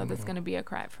that, so that's gonna be a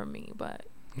crap for me. But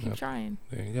keep trying.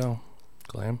 There you go.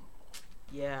 Glam.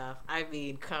 Yeah, I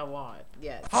mean, come on.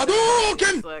 Yes.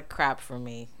 It's a crap for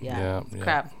me. Yeah. Yeah.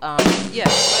 Crap. Yeah.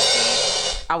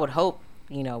 I would hope,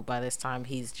 by this time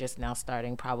he's just now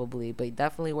starting probably, but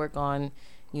definitely work on,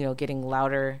 getting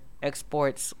louder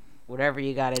exports, whatever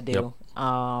you got to do.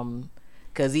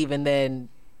 Cause even then,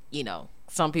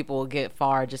 some people will get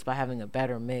far just by having a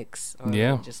better mix or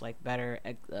Yeah. just like better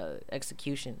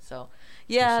execution. So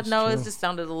yeah, This is no, true. it just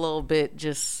sounded a little bit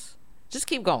just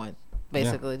keep going.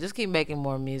 Basically, just keep making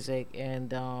more music,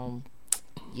 and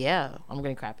yeah, I'm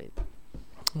gonna crap it.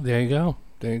 There you go.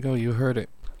 There you go. You heard it.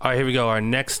 All right, here we go. Our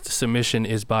next submission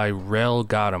is by Rel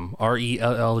Gotham.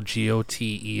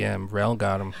 RELLGOTEM. Rel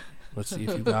Gotham. Let's see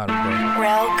if you got him, bro.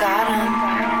 Rel got him.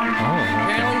 Oh, okay.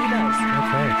 Apparently he does.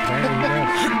 Okay. Apparently he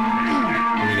does.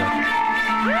 Here we go.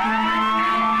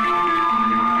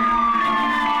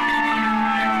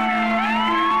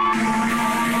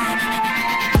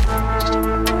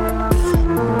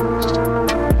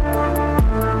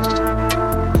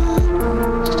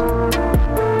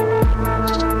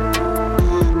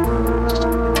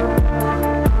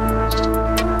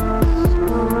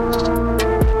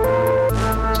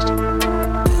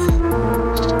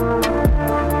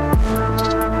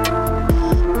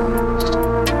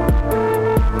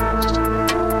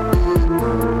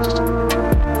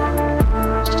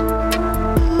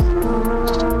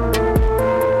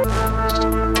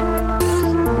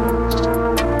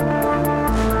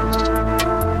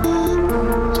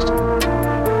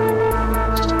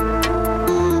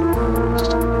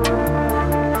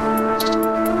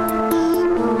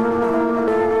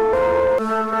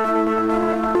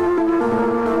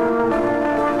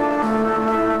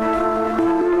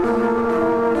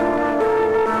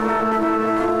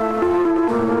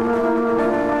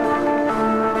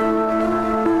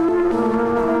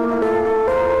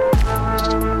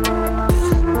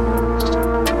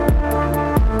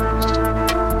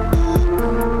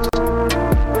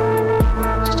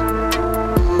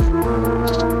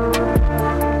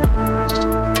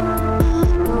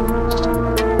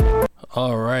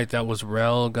 that was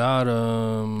Rel. Got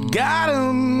him. Got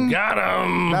him. Got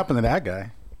him. What happened to that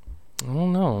guy? I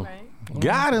don't know. Right?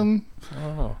 Got him.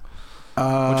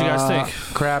 What you guys think?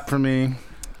 Crap for me.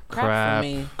 Crap for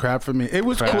me. Crap for me. It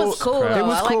was Crap. cool. It was cool, It though.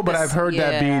 was I cool, like but this- I've heard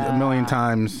that beat a million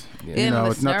times. Yeah. You know,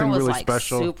 the it's snare nothing was really like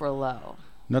special. super low.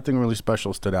 Nothing really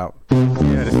special stood out. Yeah,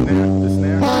 the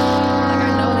snare. Like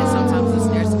I know that sometimes the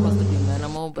snare's supposed to be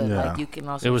minimal, but Yeah. like you can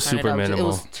also. It was turn super up to-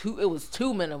 minimal. It was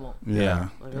too minimal. Yeah. Like,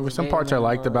 There it were was some very parts I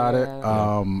liked minimal, about it.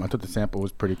 yeah. I thought the sample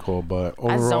was pretty cool, but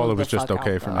I overall zoned it was the just fuck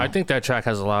okay out, for though. me. I think that track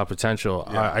has a lot of potential.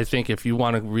 Yeah. I think if you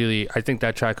want to really, I think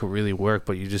that track could really work,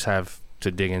 but you just have to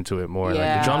dig into it more. Like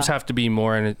Yeah. the drums have to be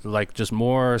more, and like just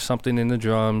more something in the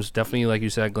drums. Definitely, like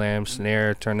you said, glam,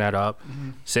 snare, turn that up.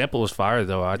 Sample was fire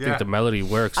though. I Yeah. think the melody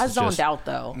works. I It's zoned just- out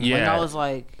though. Like, Yeah. I was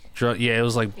like, Yeah, it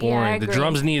was like Yeah, I boring. The agree.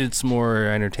 drums needed some more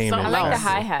entertainment. I Something like the else.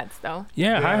 hi-hats though.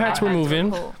 Yeah, hi-hats were Hi-hats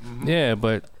moving. cool. Yeah,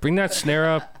 but bring that snare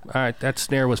up. All right, that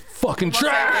snare was fucking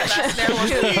trash.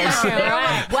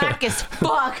 whack as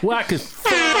fuck. Whack as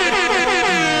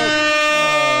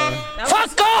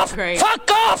Fuck off! Great.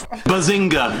 fuck off.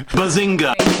 Bazinga!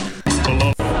 Bazinga!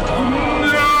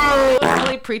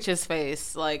 Really preach his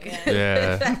face. Like,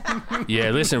 Yeah, yeah.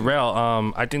 Listen,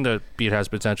 Rel. I think the beat has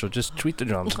potential. Just tweak the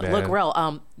drums, man. look,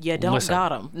 Rel, you don't Listen. got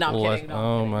them. No, I'm kidding. No, I'm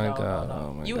Oh kidding. my No, god. no, no.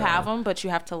 Oh my You god. have them, but you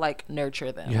have to like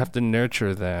nurture them You have to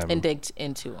nurture them. and dig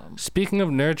into them. Speaking of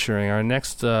nurturing, our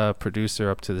next producer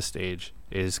up to the stage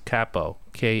is Capo.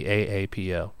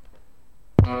 Kaapo.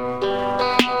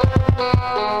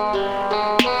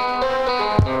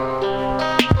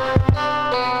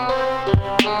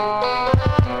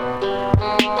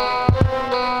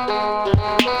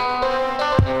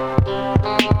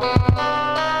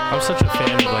 I'm such a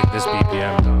fan of like this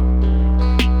BPM though.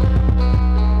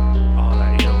 Oh,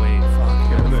 that 808.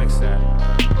 Fuck, you gotta fix that.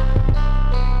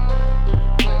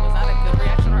 Wait, was that a good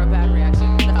reaction or a bad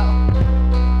reaction?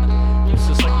 No. It's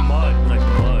just like mud,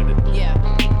 Yeah.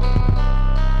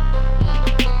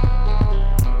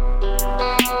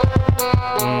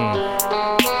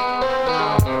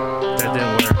 That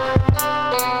didn't work.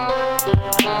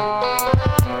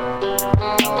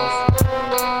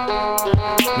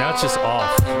 Now it's just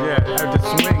off. Yeah, the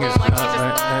swing is Like, just,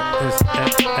 Rap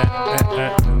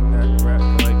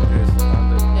like this on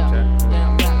the Yeah. track. Yeah.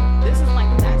 This is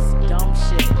like that's dumb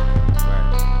shit. Right.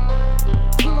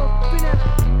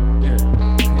 Yeah.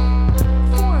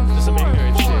 Just some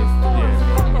ignorant shit.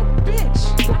 Yeah. I'm a bitch.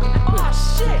 Oh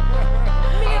shit.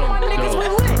 Me and my niggas were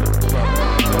lit.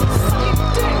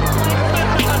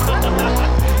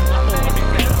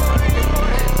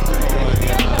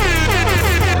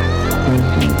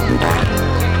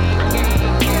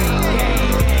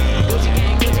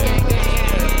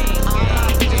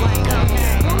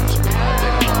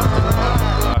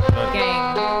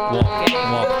 Gang.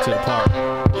 Walk to the park.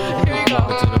 Here we go.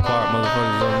 Walking to the park,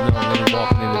 motherfuckers don't know that we're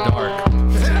walking in the dark.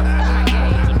 Walking to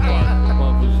the park,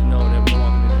 motherfuckers know that we're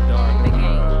walking in the dark. The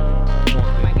gang.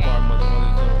 Walking in the park,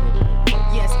 motherfuckers know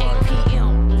Yes, 8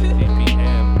 p.m. 8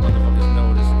 p.m. Motherfuckers know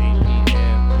this 8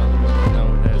 p.m. Motherfuckers know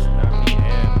that's not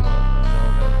p.m. Motherfuckers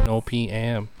know that no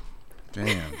p.m.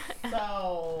 damn.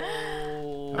 So.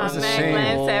 That's a Man, shame.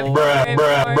 Glenn said Bruh,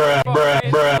 bruh, bruh, bruh,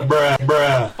 bruh, bruh,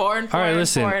 bruh. Foreign. All right,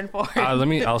 listen.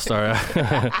 Foreign. I'll start.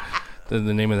 The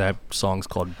name of that song's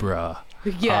called Bruh.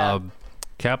 Yeah.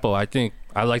 Capo, I think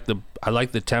I like the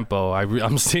tempo.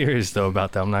 I'm serious though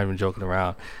about that. I'm not even joking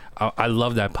around. I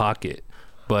love that pocket,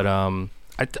 but I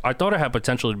thought it had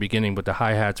potential at the beginning, but the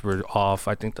hi-hats were off.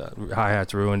 I think the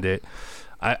hi-hats ruined it.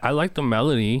 I like the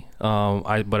melody,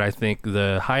 but I think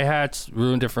the hi-hats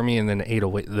ruined it for me, and then the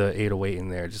 808 in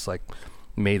there just like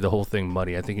made the whole thing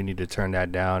muddy. I think you need to turn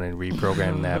that down and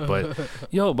reprogram that. But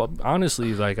but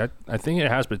honestly, like I think it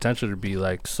has potential to be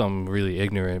like some really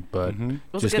ignorant, but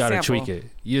was a just good gotta sample. tweak it.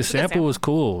 Your sample sample. was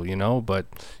cool, but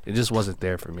it just wasn't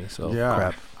there for me. So Yeah,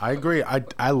 crap. I agree. I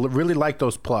really like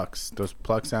those plucks. Those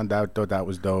plucks sound out. Thought that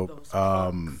was dope.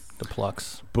 The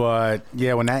plucks. But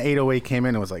yeah, when that 808 came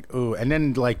in, it was like, ooh. And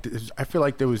then like I feel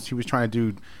like he was trying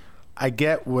to do. I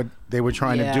get what they were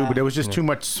trying to do, Yeah. but there was just too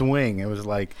much swing. It was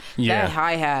like, Yeah. That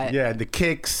hi hat. yeah, the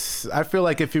kicks. I feel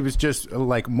like if it was just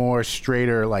like more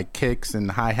straighter, like kicks and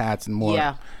hi hats and more,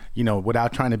 Yeah.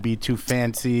 without trying to be too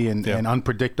fancy and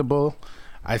unpredictable,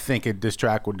 I think this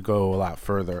track would go a lot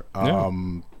further.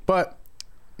 But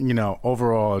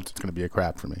overall, it's gonna be a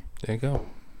crap for me. There you go.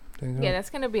 Yeah, that's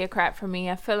gonna be a crap for me.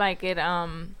 I feel like it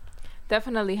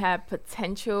definitely had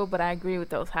potential, but I agree with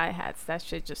those hi-hats. That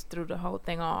shit just threw the whole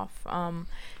thing off.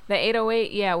 The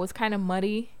 808, yeah, it was kind of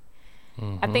muddy.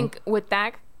 I think with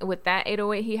that with that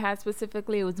 808 he had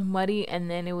specifically, it was muddy and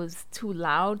then it was too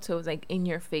loud, so it was like in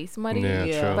your face muddy.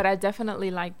 Yeah. True. But I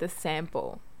definitely like the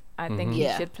sample. I think he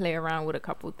Yeah. should play around with a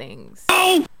couple things.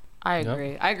 I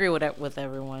agree. I agree with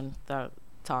everyone that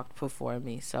talked before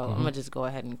me. So I'm gonna just go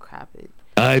ahead and crap it.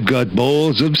 I've got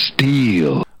balls of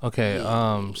steel. Okay,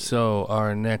 so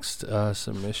our next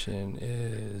submission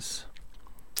is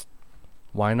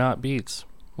Why Not Beats.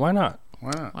 Why not?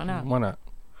 Why not? Why not? Why not?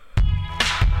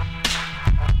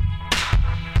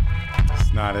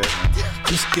 It's not it.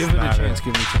 Just give it a not chance. it.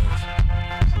 Give it a chance.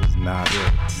 This is not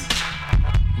it.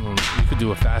 You could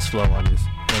do a fast flow on this.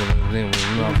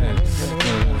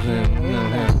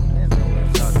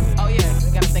 Oh yeah,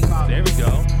 you gotta think about. There we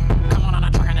go.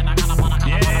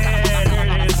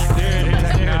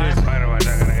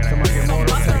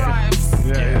 Busta Rhymes.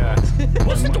 Yeah.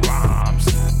 Bust the rhymes.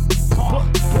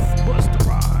 Bust the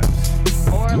rhymes.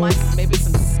 Or like maybe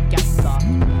some Skepta.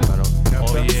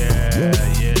 Oh yeah.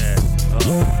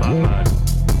 Flatline.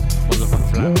 Motherfucking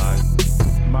flatline.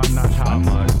 Man, not hot.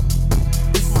 Flatline.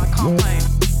 It's my complaint.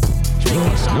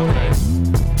 Drinking champagne.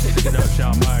 Pick it up,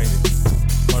 champagne.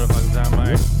 Motherfucking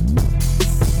champagne.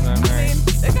 I mean,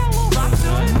 it got a little rock to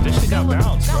it. This shit got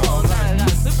bounce, Got a bro. little, got a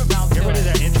super bounce Get to rid of it.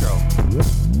 that intro.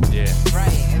 Yeah.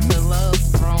 Right, it's the love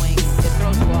throwing. It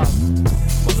throws you off.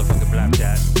 Motherfucking black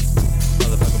cat.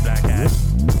 Motherfucking black cat.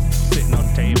 Sitting on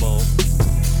the table.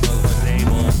 Motherfucking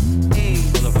table. Hey,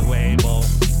 Motherfucking able.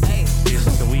 hey. This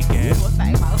is the weekend. What's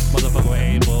that about? Motherfucking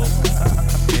able.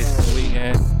 This is the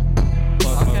weekend.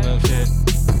 Fuck Okay. your shit.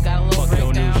 Got a little Fuck your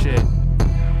breakdown. new shit.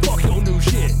 Fuck your new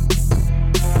shit.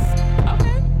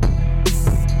 Okay.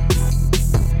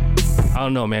 I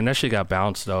don't know, man. That shit got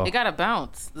bounced though. It got to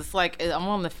bounce. It's like I'm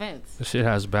on the fence. The shit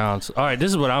has bounce. All right,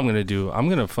 this is what I'm gonna do. I'm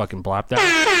gonna fucking blop that. This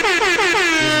is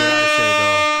what I say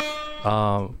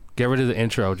though. Get rid of the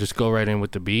intro. Just go right in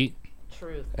with the beat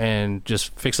Truth. and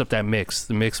just fix up that mix.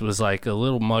 The mix was like a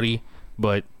little muddy,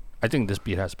 but I think this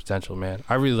beat has potential, man.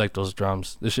 I really like those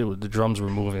drums. This shit, the drums were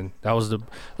moving. That was there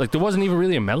wasn't even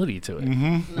really a melody to it.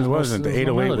 It wasn't. The There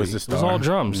was no 808 melody. was the It star. was all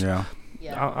drums. Yeah.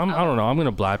 Yeah. I don't know. I'm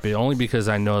gonna blap it only because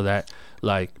I know that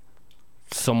like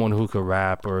someone who could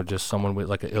rap or just someone with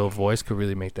like an ill voice could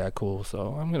really make that cool.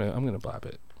 So I'm gonna blap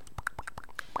it.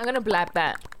 I'm gonna blap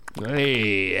that.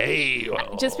 Hey.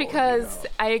 Just because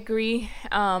I agree.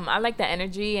 I like the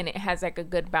energy and it has like a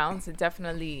good bounce. It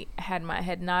definitely had my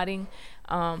head nodding.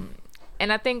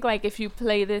 And I think like if you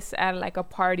play this at like a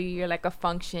party or like a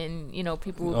function, you know,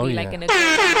 people will be like in a good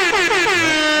and the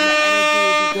energy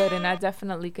will be good. And I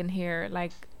definitely can hear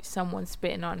like someone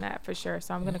spitting on that for sure.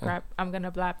 So I'm gonna blap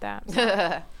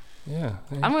that. Yeah.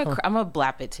 I'm gonna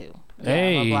blap it too. Yeah,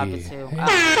 Hey. I'm gonna blap it too. I'm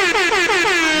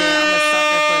a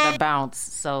sucker for the bounce.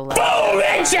 So like,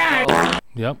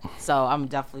 Yep. so I'm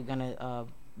definitely gonna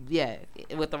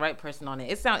with the right person on it.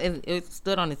 It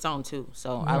stood on its own too.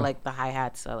 So I like the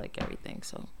hi-hats, I like everything.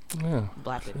 So Yeah.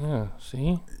 blap it. Yeah.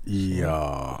 See?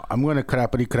 Yeah. I'm going to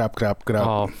crappity crap.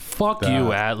 Oh, fuck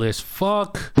you, Atlas.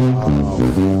 Fuck. The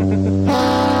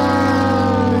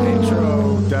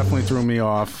intro definitely threw me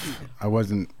off. I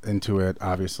wasn't into it,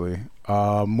 obviously.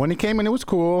 When it came in, it was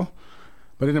cool,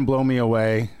 but it didn't blow me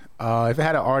away. If it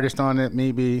had an artist on it,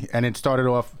 maybe, and it started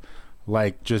off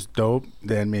like just dope,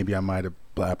 then maybe I might have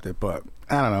blapped it. But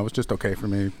I don't know. It was just okay for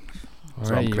me. All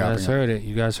So right, I'm you crapping guys it. heard it.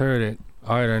 You guys heard it.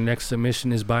 All right, our next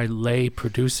submission is by Lay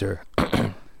Producer.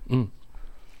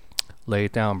 Lay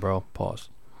it down, bro. Pause.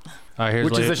 All right, here's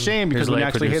Which is Lay- a shame here's because when Lay you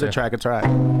actually hear the Producer. track, it's right.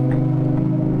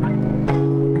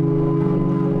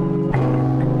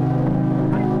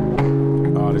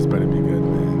 Oh, this better be good,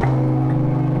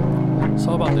 man. It's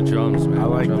all about the drums, man. I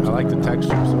like the texture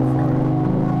so far.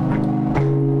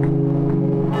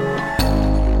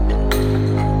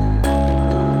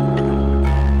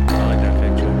 I like that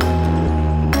picture.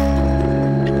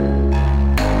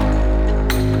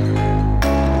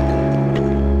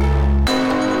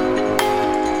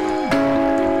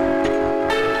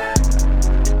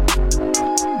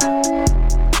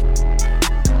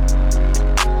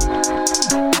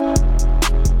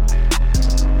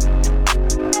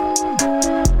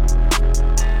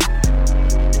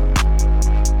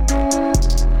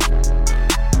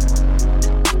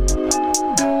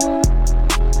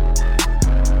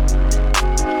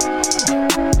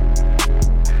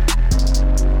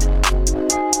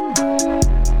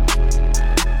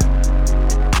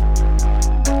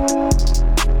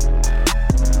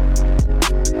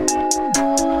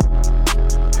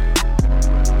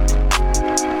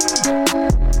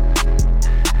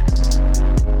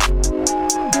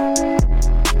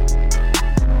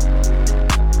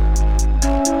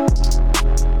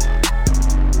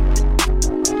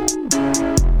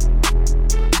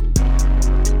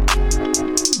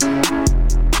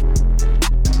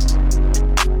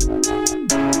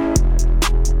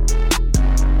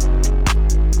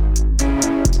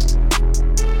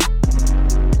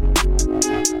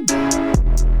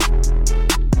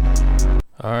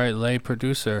 All right, lay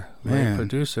producer. Man, Lay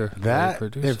producer. That lay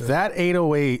producer. if that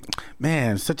 808,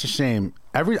 man, such a shame.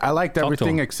 I liked Talk to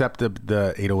everything him. except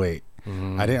the 808.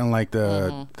 I didn't like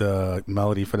the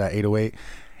melody for that 808.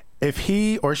 If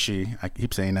he or she, I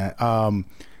keep saying that,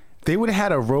 they would have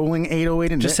had a rolling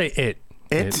 808 and Just say it.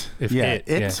 It If yeah, it,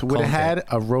 it would call have had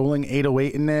a rolling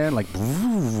 808 in there, like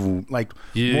more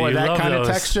You of that love kind those.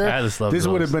 of texture. I just love This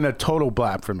would those. have been a total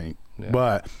blap for me.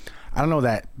 But I don't know,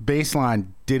 that bass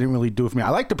line didn't really do it for me. I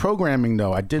like the programming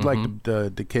though. I did like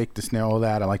the kick, the snare, all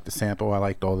that. I liked the sample. I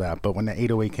liked all that. But when the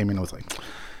 808 came in, I was like,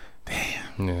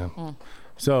 Yeah.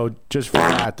 so just for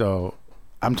that though,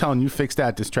 I'm telling you, fix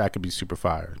that. This track could be super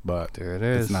fire, but There it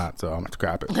is. it's not. So I'm gonna have to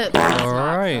grab it.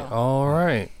 All right. All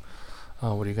right.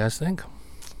 What do you guys think?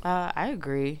 I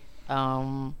agree.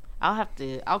 I'll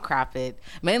crap it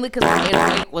mainly because the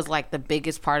 808 was like the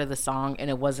biggest part of the song, and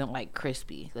it wasn't like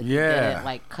crispy. Like, you Yeah. didn't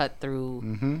like cut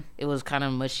through. It was kind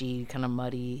of mushy, kind of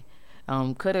muddy.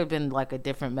 Could have been like a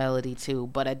different melody too,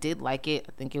 but I did like it.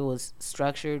 I think it was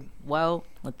structured well.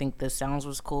 I think the sounds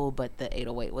was cool, but the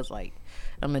 808 was like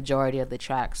a majority of the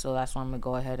track, so that's why I'm gonna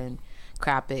go ahead and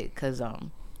crap it because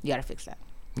you gotta fix that.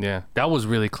 Yeah, that was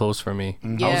really close for me. I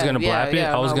was Yeah, gonna yeah, blap it.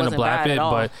 yeah, I was no, it gonna wasn't blap bad it, at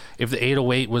all. but if the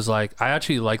 808 was like, I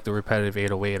actually like the repetitive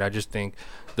 808. I just think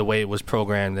the way it was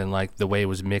programmed and like the way it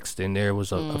was mixed in there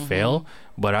was a fail.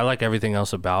 But I like everything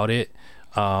else about it.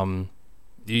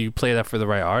 You play that for the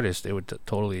right artist, it would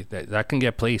totally that can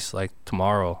get placed like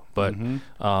tomorrow. But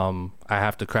I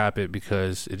have to crap it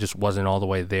because it just wasn't all the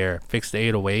way there. Fix the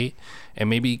 808 and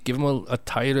maybe give him a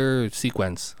tighter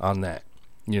sequence on that,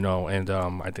 and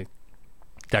I think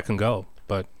that can go,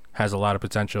 but has a lot of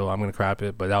potential. I'm gonna crap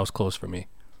it, but that was close for me,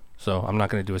 so I'm not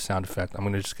gonna do a sound effect.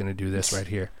 I'm just gonna do this right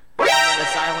here. The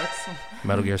silence.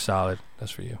 Metal Gear Solid.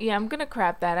 That's for you. Yeah, I'm gonna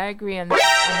crap that. I agree on the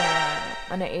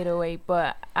 808,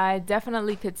 but I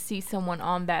definitely could see someone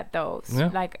on that though. Yeah.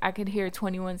 Like I could hear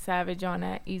 21 Savage on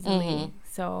that easily.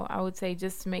 So I would say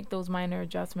just make those minor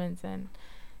adjustments and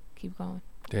keep going.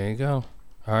 There you go.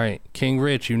 All right, King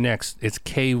Rich, you next. It's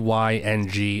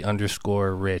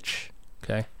KYNG_Rich.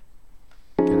 Okay.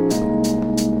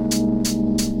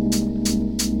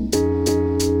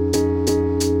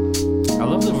 I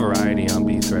love the variety on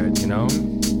B Thread,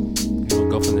 You'll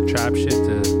go from the trap shit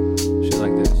to shit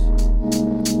like this.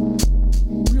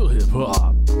 Real hip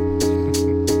hop.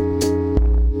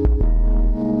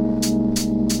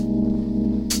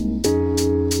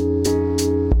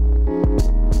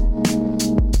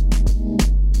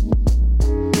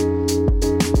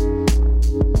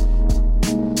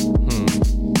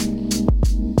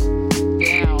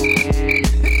 Damn, man.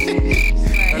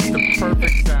 That's the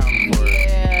perfect sound for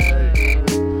it.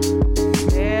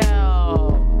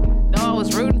 No, I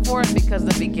was rooting for it because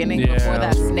the beginning Yeah, before I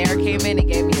that was rooting snare for it came too. in, it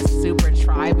gave me a super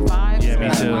tribe vibe. Yeah, so me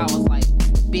that's too. why I was like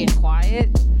being quiet.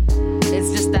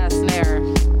 It's just that snare.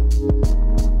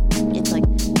 It's like,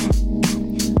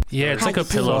 Yeah, it's How like a you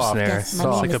do pillow it? snare. That's It's my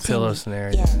like name a is pillow Timmy.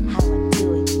 snare. yeah, how I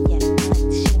do it. Yeah, I like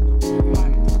to shimmy.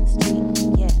 Walking down the street.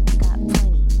 Yeah, got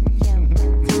plenty. Yeah,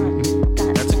 when time.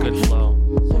 Got That's a that good hit. flow.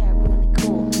 Yeah, really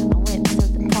cool. I went to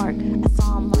the park. I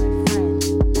saw my friends.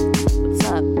 What's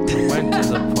up? Went to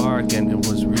the park and it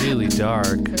was really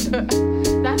dark.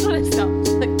 That's what it sounds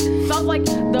like. Sounds like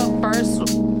the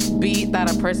first beat that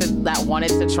a person that wanted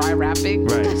to try rapping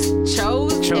Right.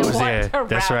 chose. and Chose, wanted yeah. to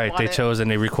That's rap right. on They it. chose and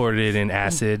they recorded it in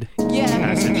Acid. Yeah.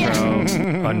 Acid yeah. Pro,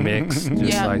 unmixed, just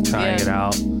Yeah, like trying yeah. it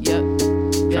out, Yep.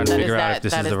 trying Yep, to figure out if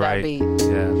this is the right. beat.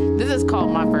 Yeah, This is called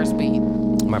my first beat.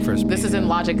 my first. This beat, is in yeah.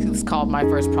 Logic. It's called my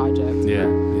first project. Yeah,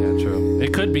 true.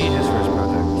 It could be his first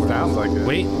project. Sounds like it.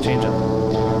 Wait, change up.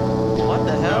 What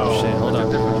the hell? Oh shit, hold That's a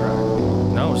on. different track.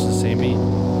 No, it's the same beat.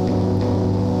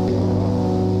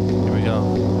 Here we go.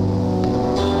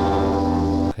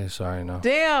 Okay, sorry, no.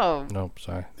 Damn. Nope,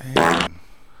 sorry. Alright,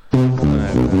 let's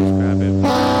grab it.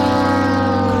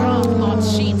 On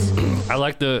sheets. I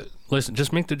like the listen.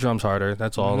 Just make the drums harder.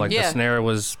 That's all. Like the Yeah. snare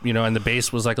was, and the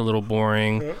bass was like a little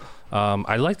boring.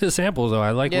 I like the sample though.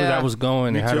 I like where Yeah. that was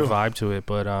going. Me It had a too. vibe to it,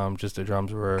 but just the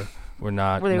drums were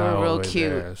not. They were not all real the way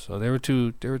cute. there. So they were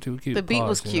too cute. The beat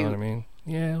was You know what I cute. mean?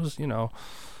 Yeah, it was.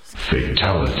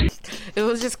 Fatality. It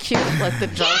was just cute. Like the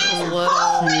drums was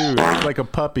little. Dude, like a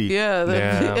puppy. Yeah,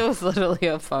 Yeah. It was literally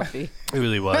a puppy. It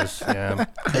really was. Yeah.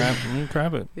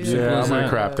 Crap it. Yeah, Simple I'm as gonna that.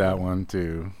 crap that one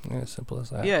too. Yeah, simple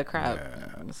as that. Yeah, crap.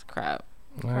 It's crap.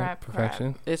 All right, Crap,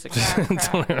 perfection. It's a crap.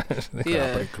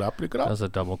 Yeah. Crap. That was a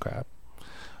double crap.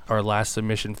 Our last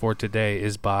submission for today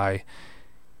is by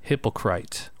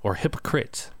Hypocrite or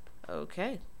Hypocrite.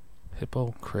 Okay.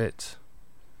 Hypocrite.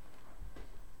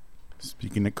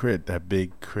 Speaking of Crit, that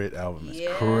big Crit album is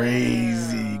Yeah.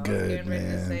 crazy I good,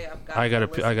 man. I gotta-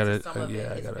 listen I gotta- to some of yeah,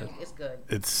 it. I gotta- It's good.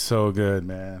 It's so good,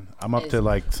 man. I'm up to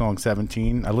like song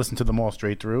 17. I listened to them all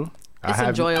straight through. It's I have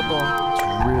enjoyable.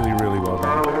 It's really, really well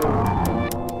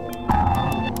done.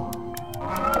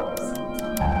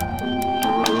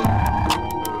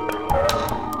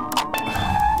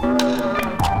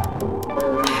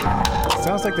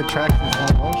 Sounds like the track from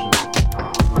Slow Motion.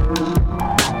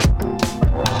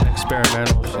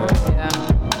 Experimental shit. Yeah.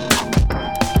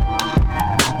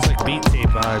 It's like beat tape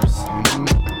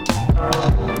vibes.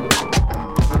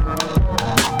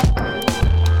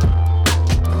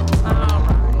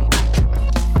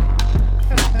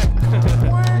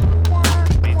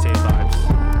 Beat tape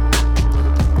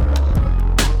vibes.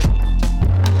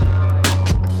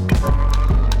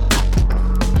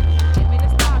 I mean,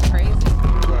 it's not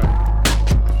crazy.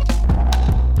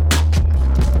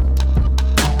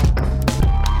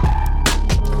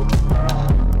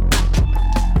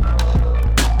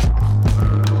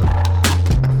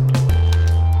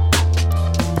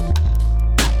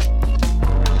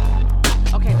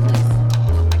 Okay, please.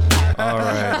 All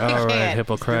right, Can't.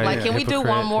 hypocrite. Like, can we do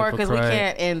one more? Because we Hypocrite.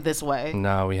 can't end this way.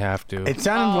 No, we have to. It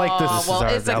sounded like this. Oh, well, our-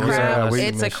 it's a that was our crap. last It's a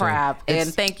submission. crap. And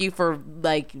It's- thank you for,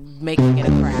 like, making it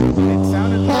a crap. It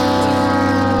sounded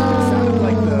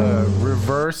like the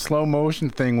reverse slow motion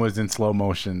thing was in slow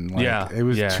motion. Like, Yeah, it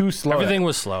was yeah. too slow. Everything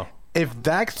was slow. If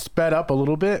that sped up a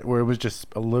little bit, where it was just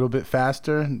a little bit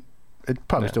faster, it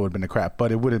probably still would have been a crap,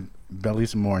 but it would have been at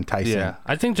least more enticing. Yeah,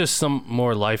 I think just some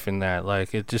more life in that.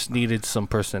 Like it just needed some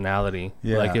personality.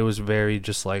 Yeah. Like it was very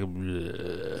just like,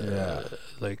 Yeah.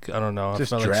 like I don't know.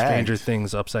 Just I felt like dragged. Stranger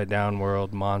Things, Upside Down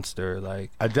World, Monster,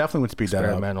 like I definitely would speed that up.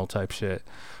 experimental type shit.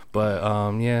 But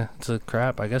yeah, it's a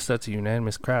crap. I guess that's a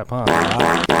unanimous crap, huh?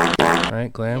 Right,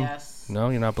 Glam? Yes. No,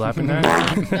 you're not blapping that.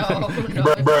 No,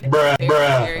 very All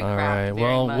crap, right. very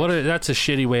Well, much. that's a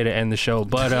shitty way to end the show,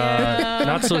 but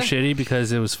not so shitty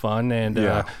because it was fun, and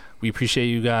Yeah. we appreciate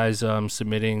you guys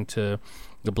submitting to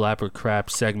the Blap or Crap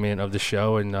segment of the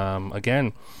show. And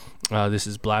again, this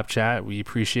is Blap Chat. We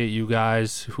appreciate you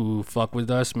guys who fuck with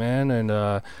us, man,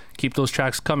 and keep those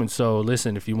tracks coming. So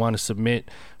listen, if you want to submit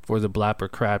for the Blap or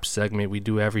Crap segment, we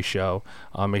do every show.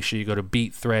 Make sure you go to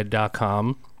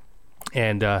beatthread.com.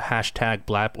 And hashtag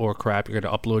Blap or Crap. You're going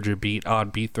to upload your beat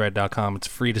on beatthread.com. It's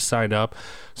free to sign up.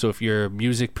 So if you're a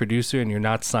music producer and you're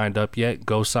not signed up yet,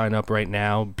 go sign up right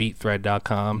now.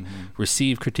 Beatthread.com.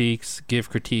 Receive critiques, give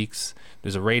critiques.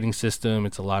 There's a rating system.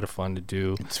 It's a lot of fun to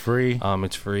do. It's free.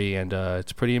 It's free and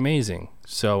it's pretty amazing.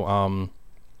 So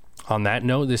on that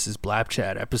note, this is Blap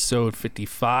Chat episode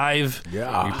 55.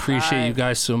 Yeah. We appreciate you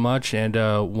guys so much. And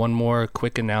one more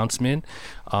quick announcement.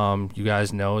 You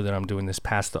guys know that I'm doing this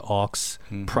Past the Aux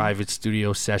private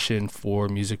studio session for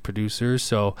music producers.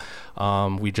 So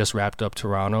we just wrapped up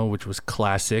Toronto, which was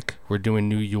classic. We're doing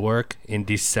New York in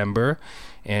December.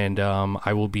 And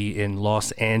I will be in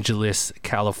Los Angeles,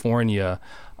 California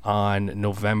on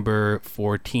November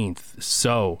 14th.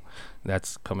 So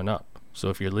that's coming up. So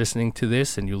if you're listening to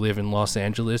this and you live in Los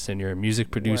Angeles and you're a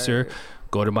music producer,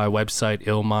 go to my website,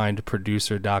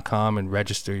 illmindproducer.com, and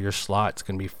register your slot. It's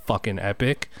going to be fucking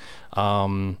epic.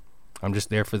 I'm just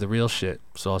there for the real shit.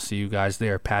 So I'll see you guys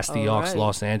there. Past the Aux, right.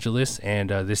 Los Angeles. And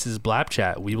this is Blap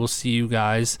Chat. We will see you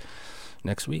guys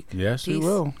next week. Yes, we Peace.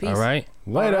 will. Peace. All right?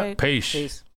 Later. All right. Peace. Peace.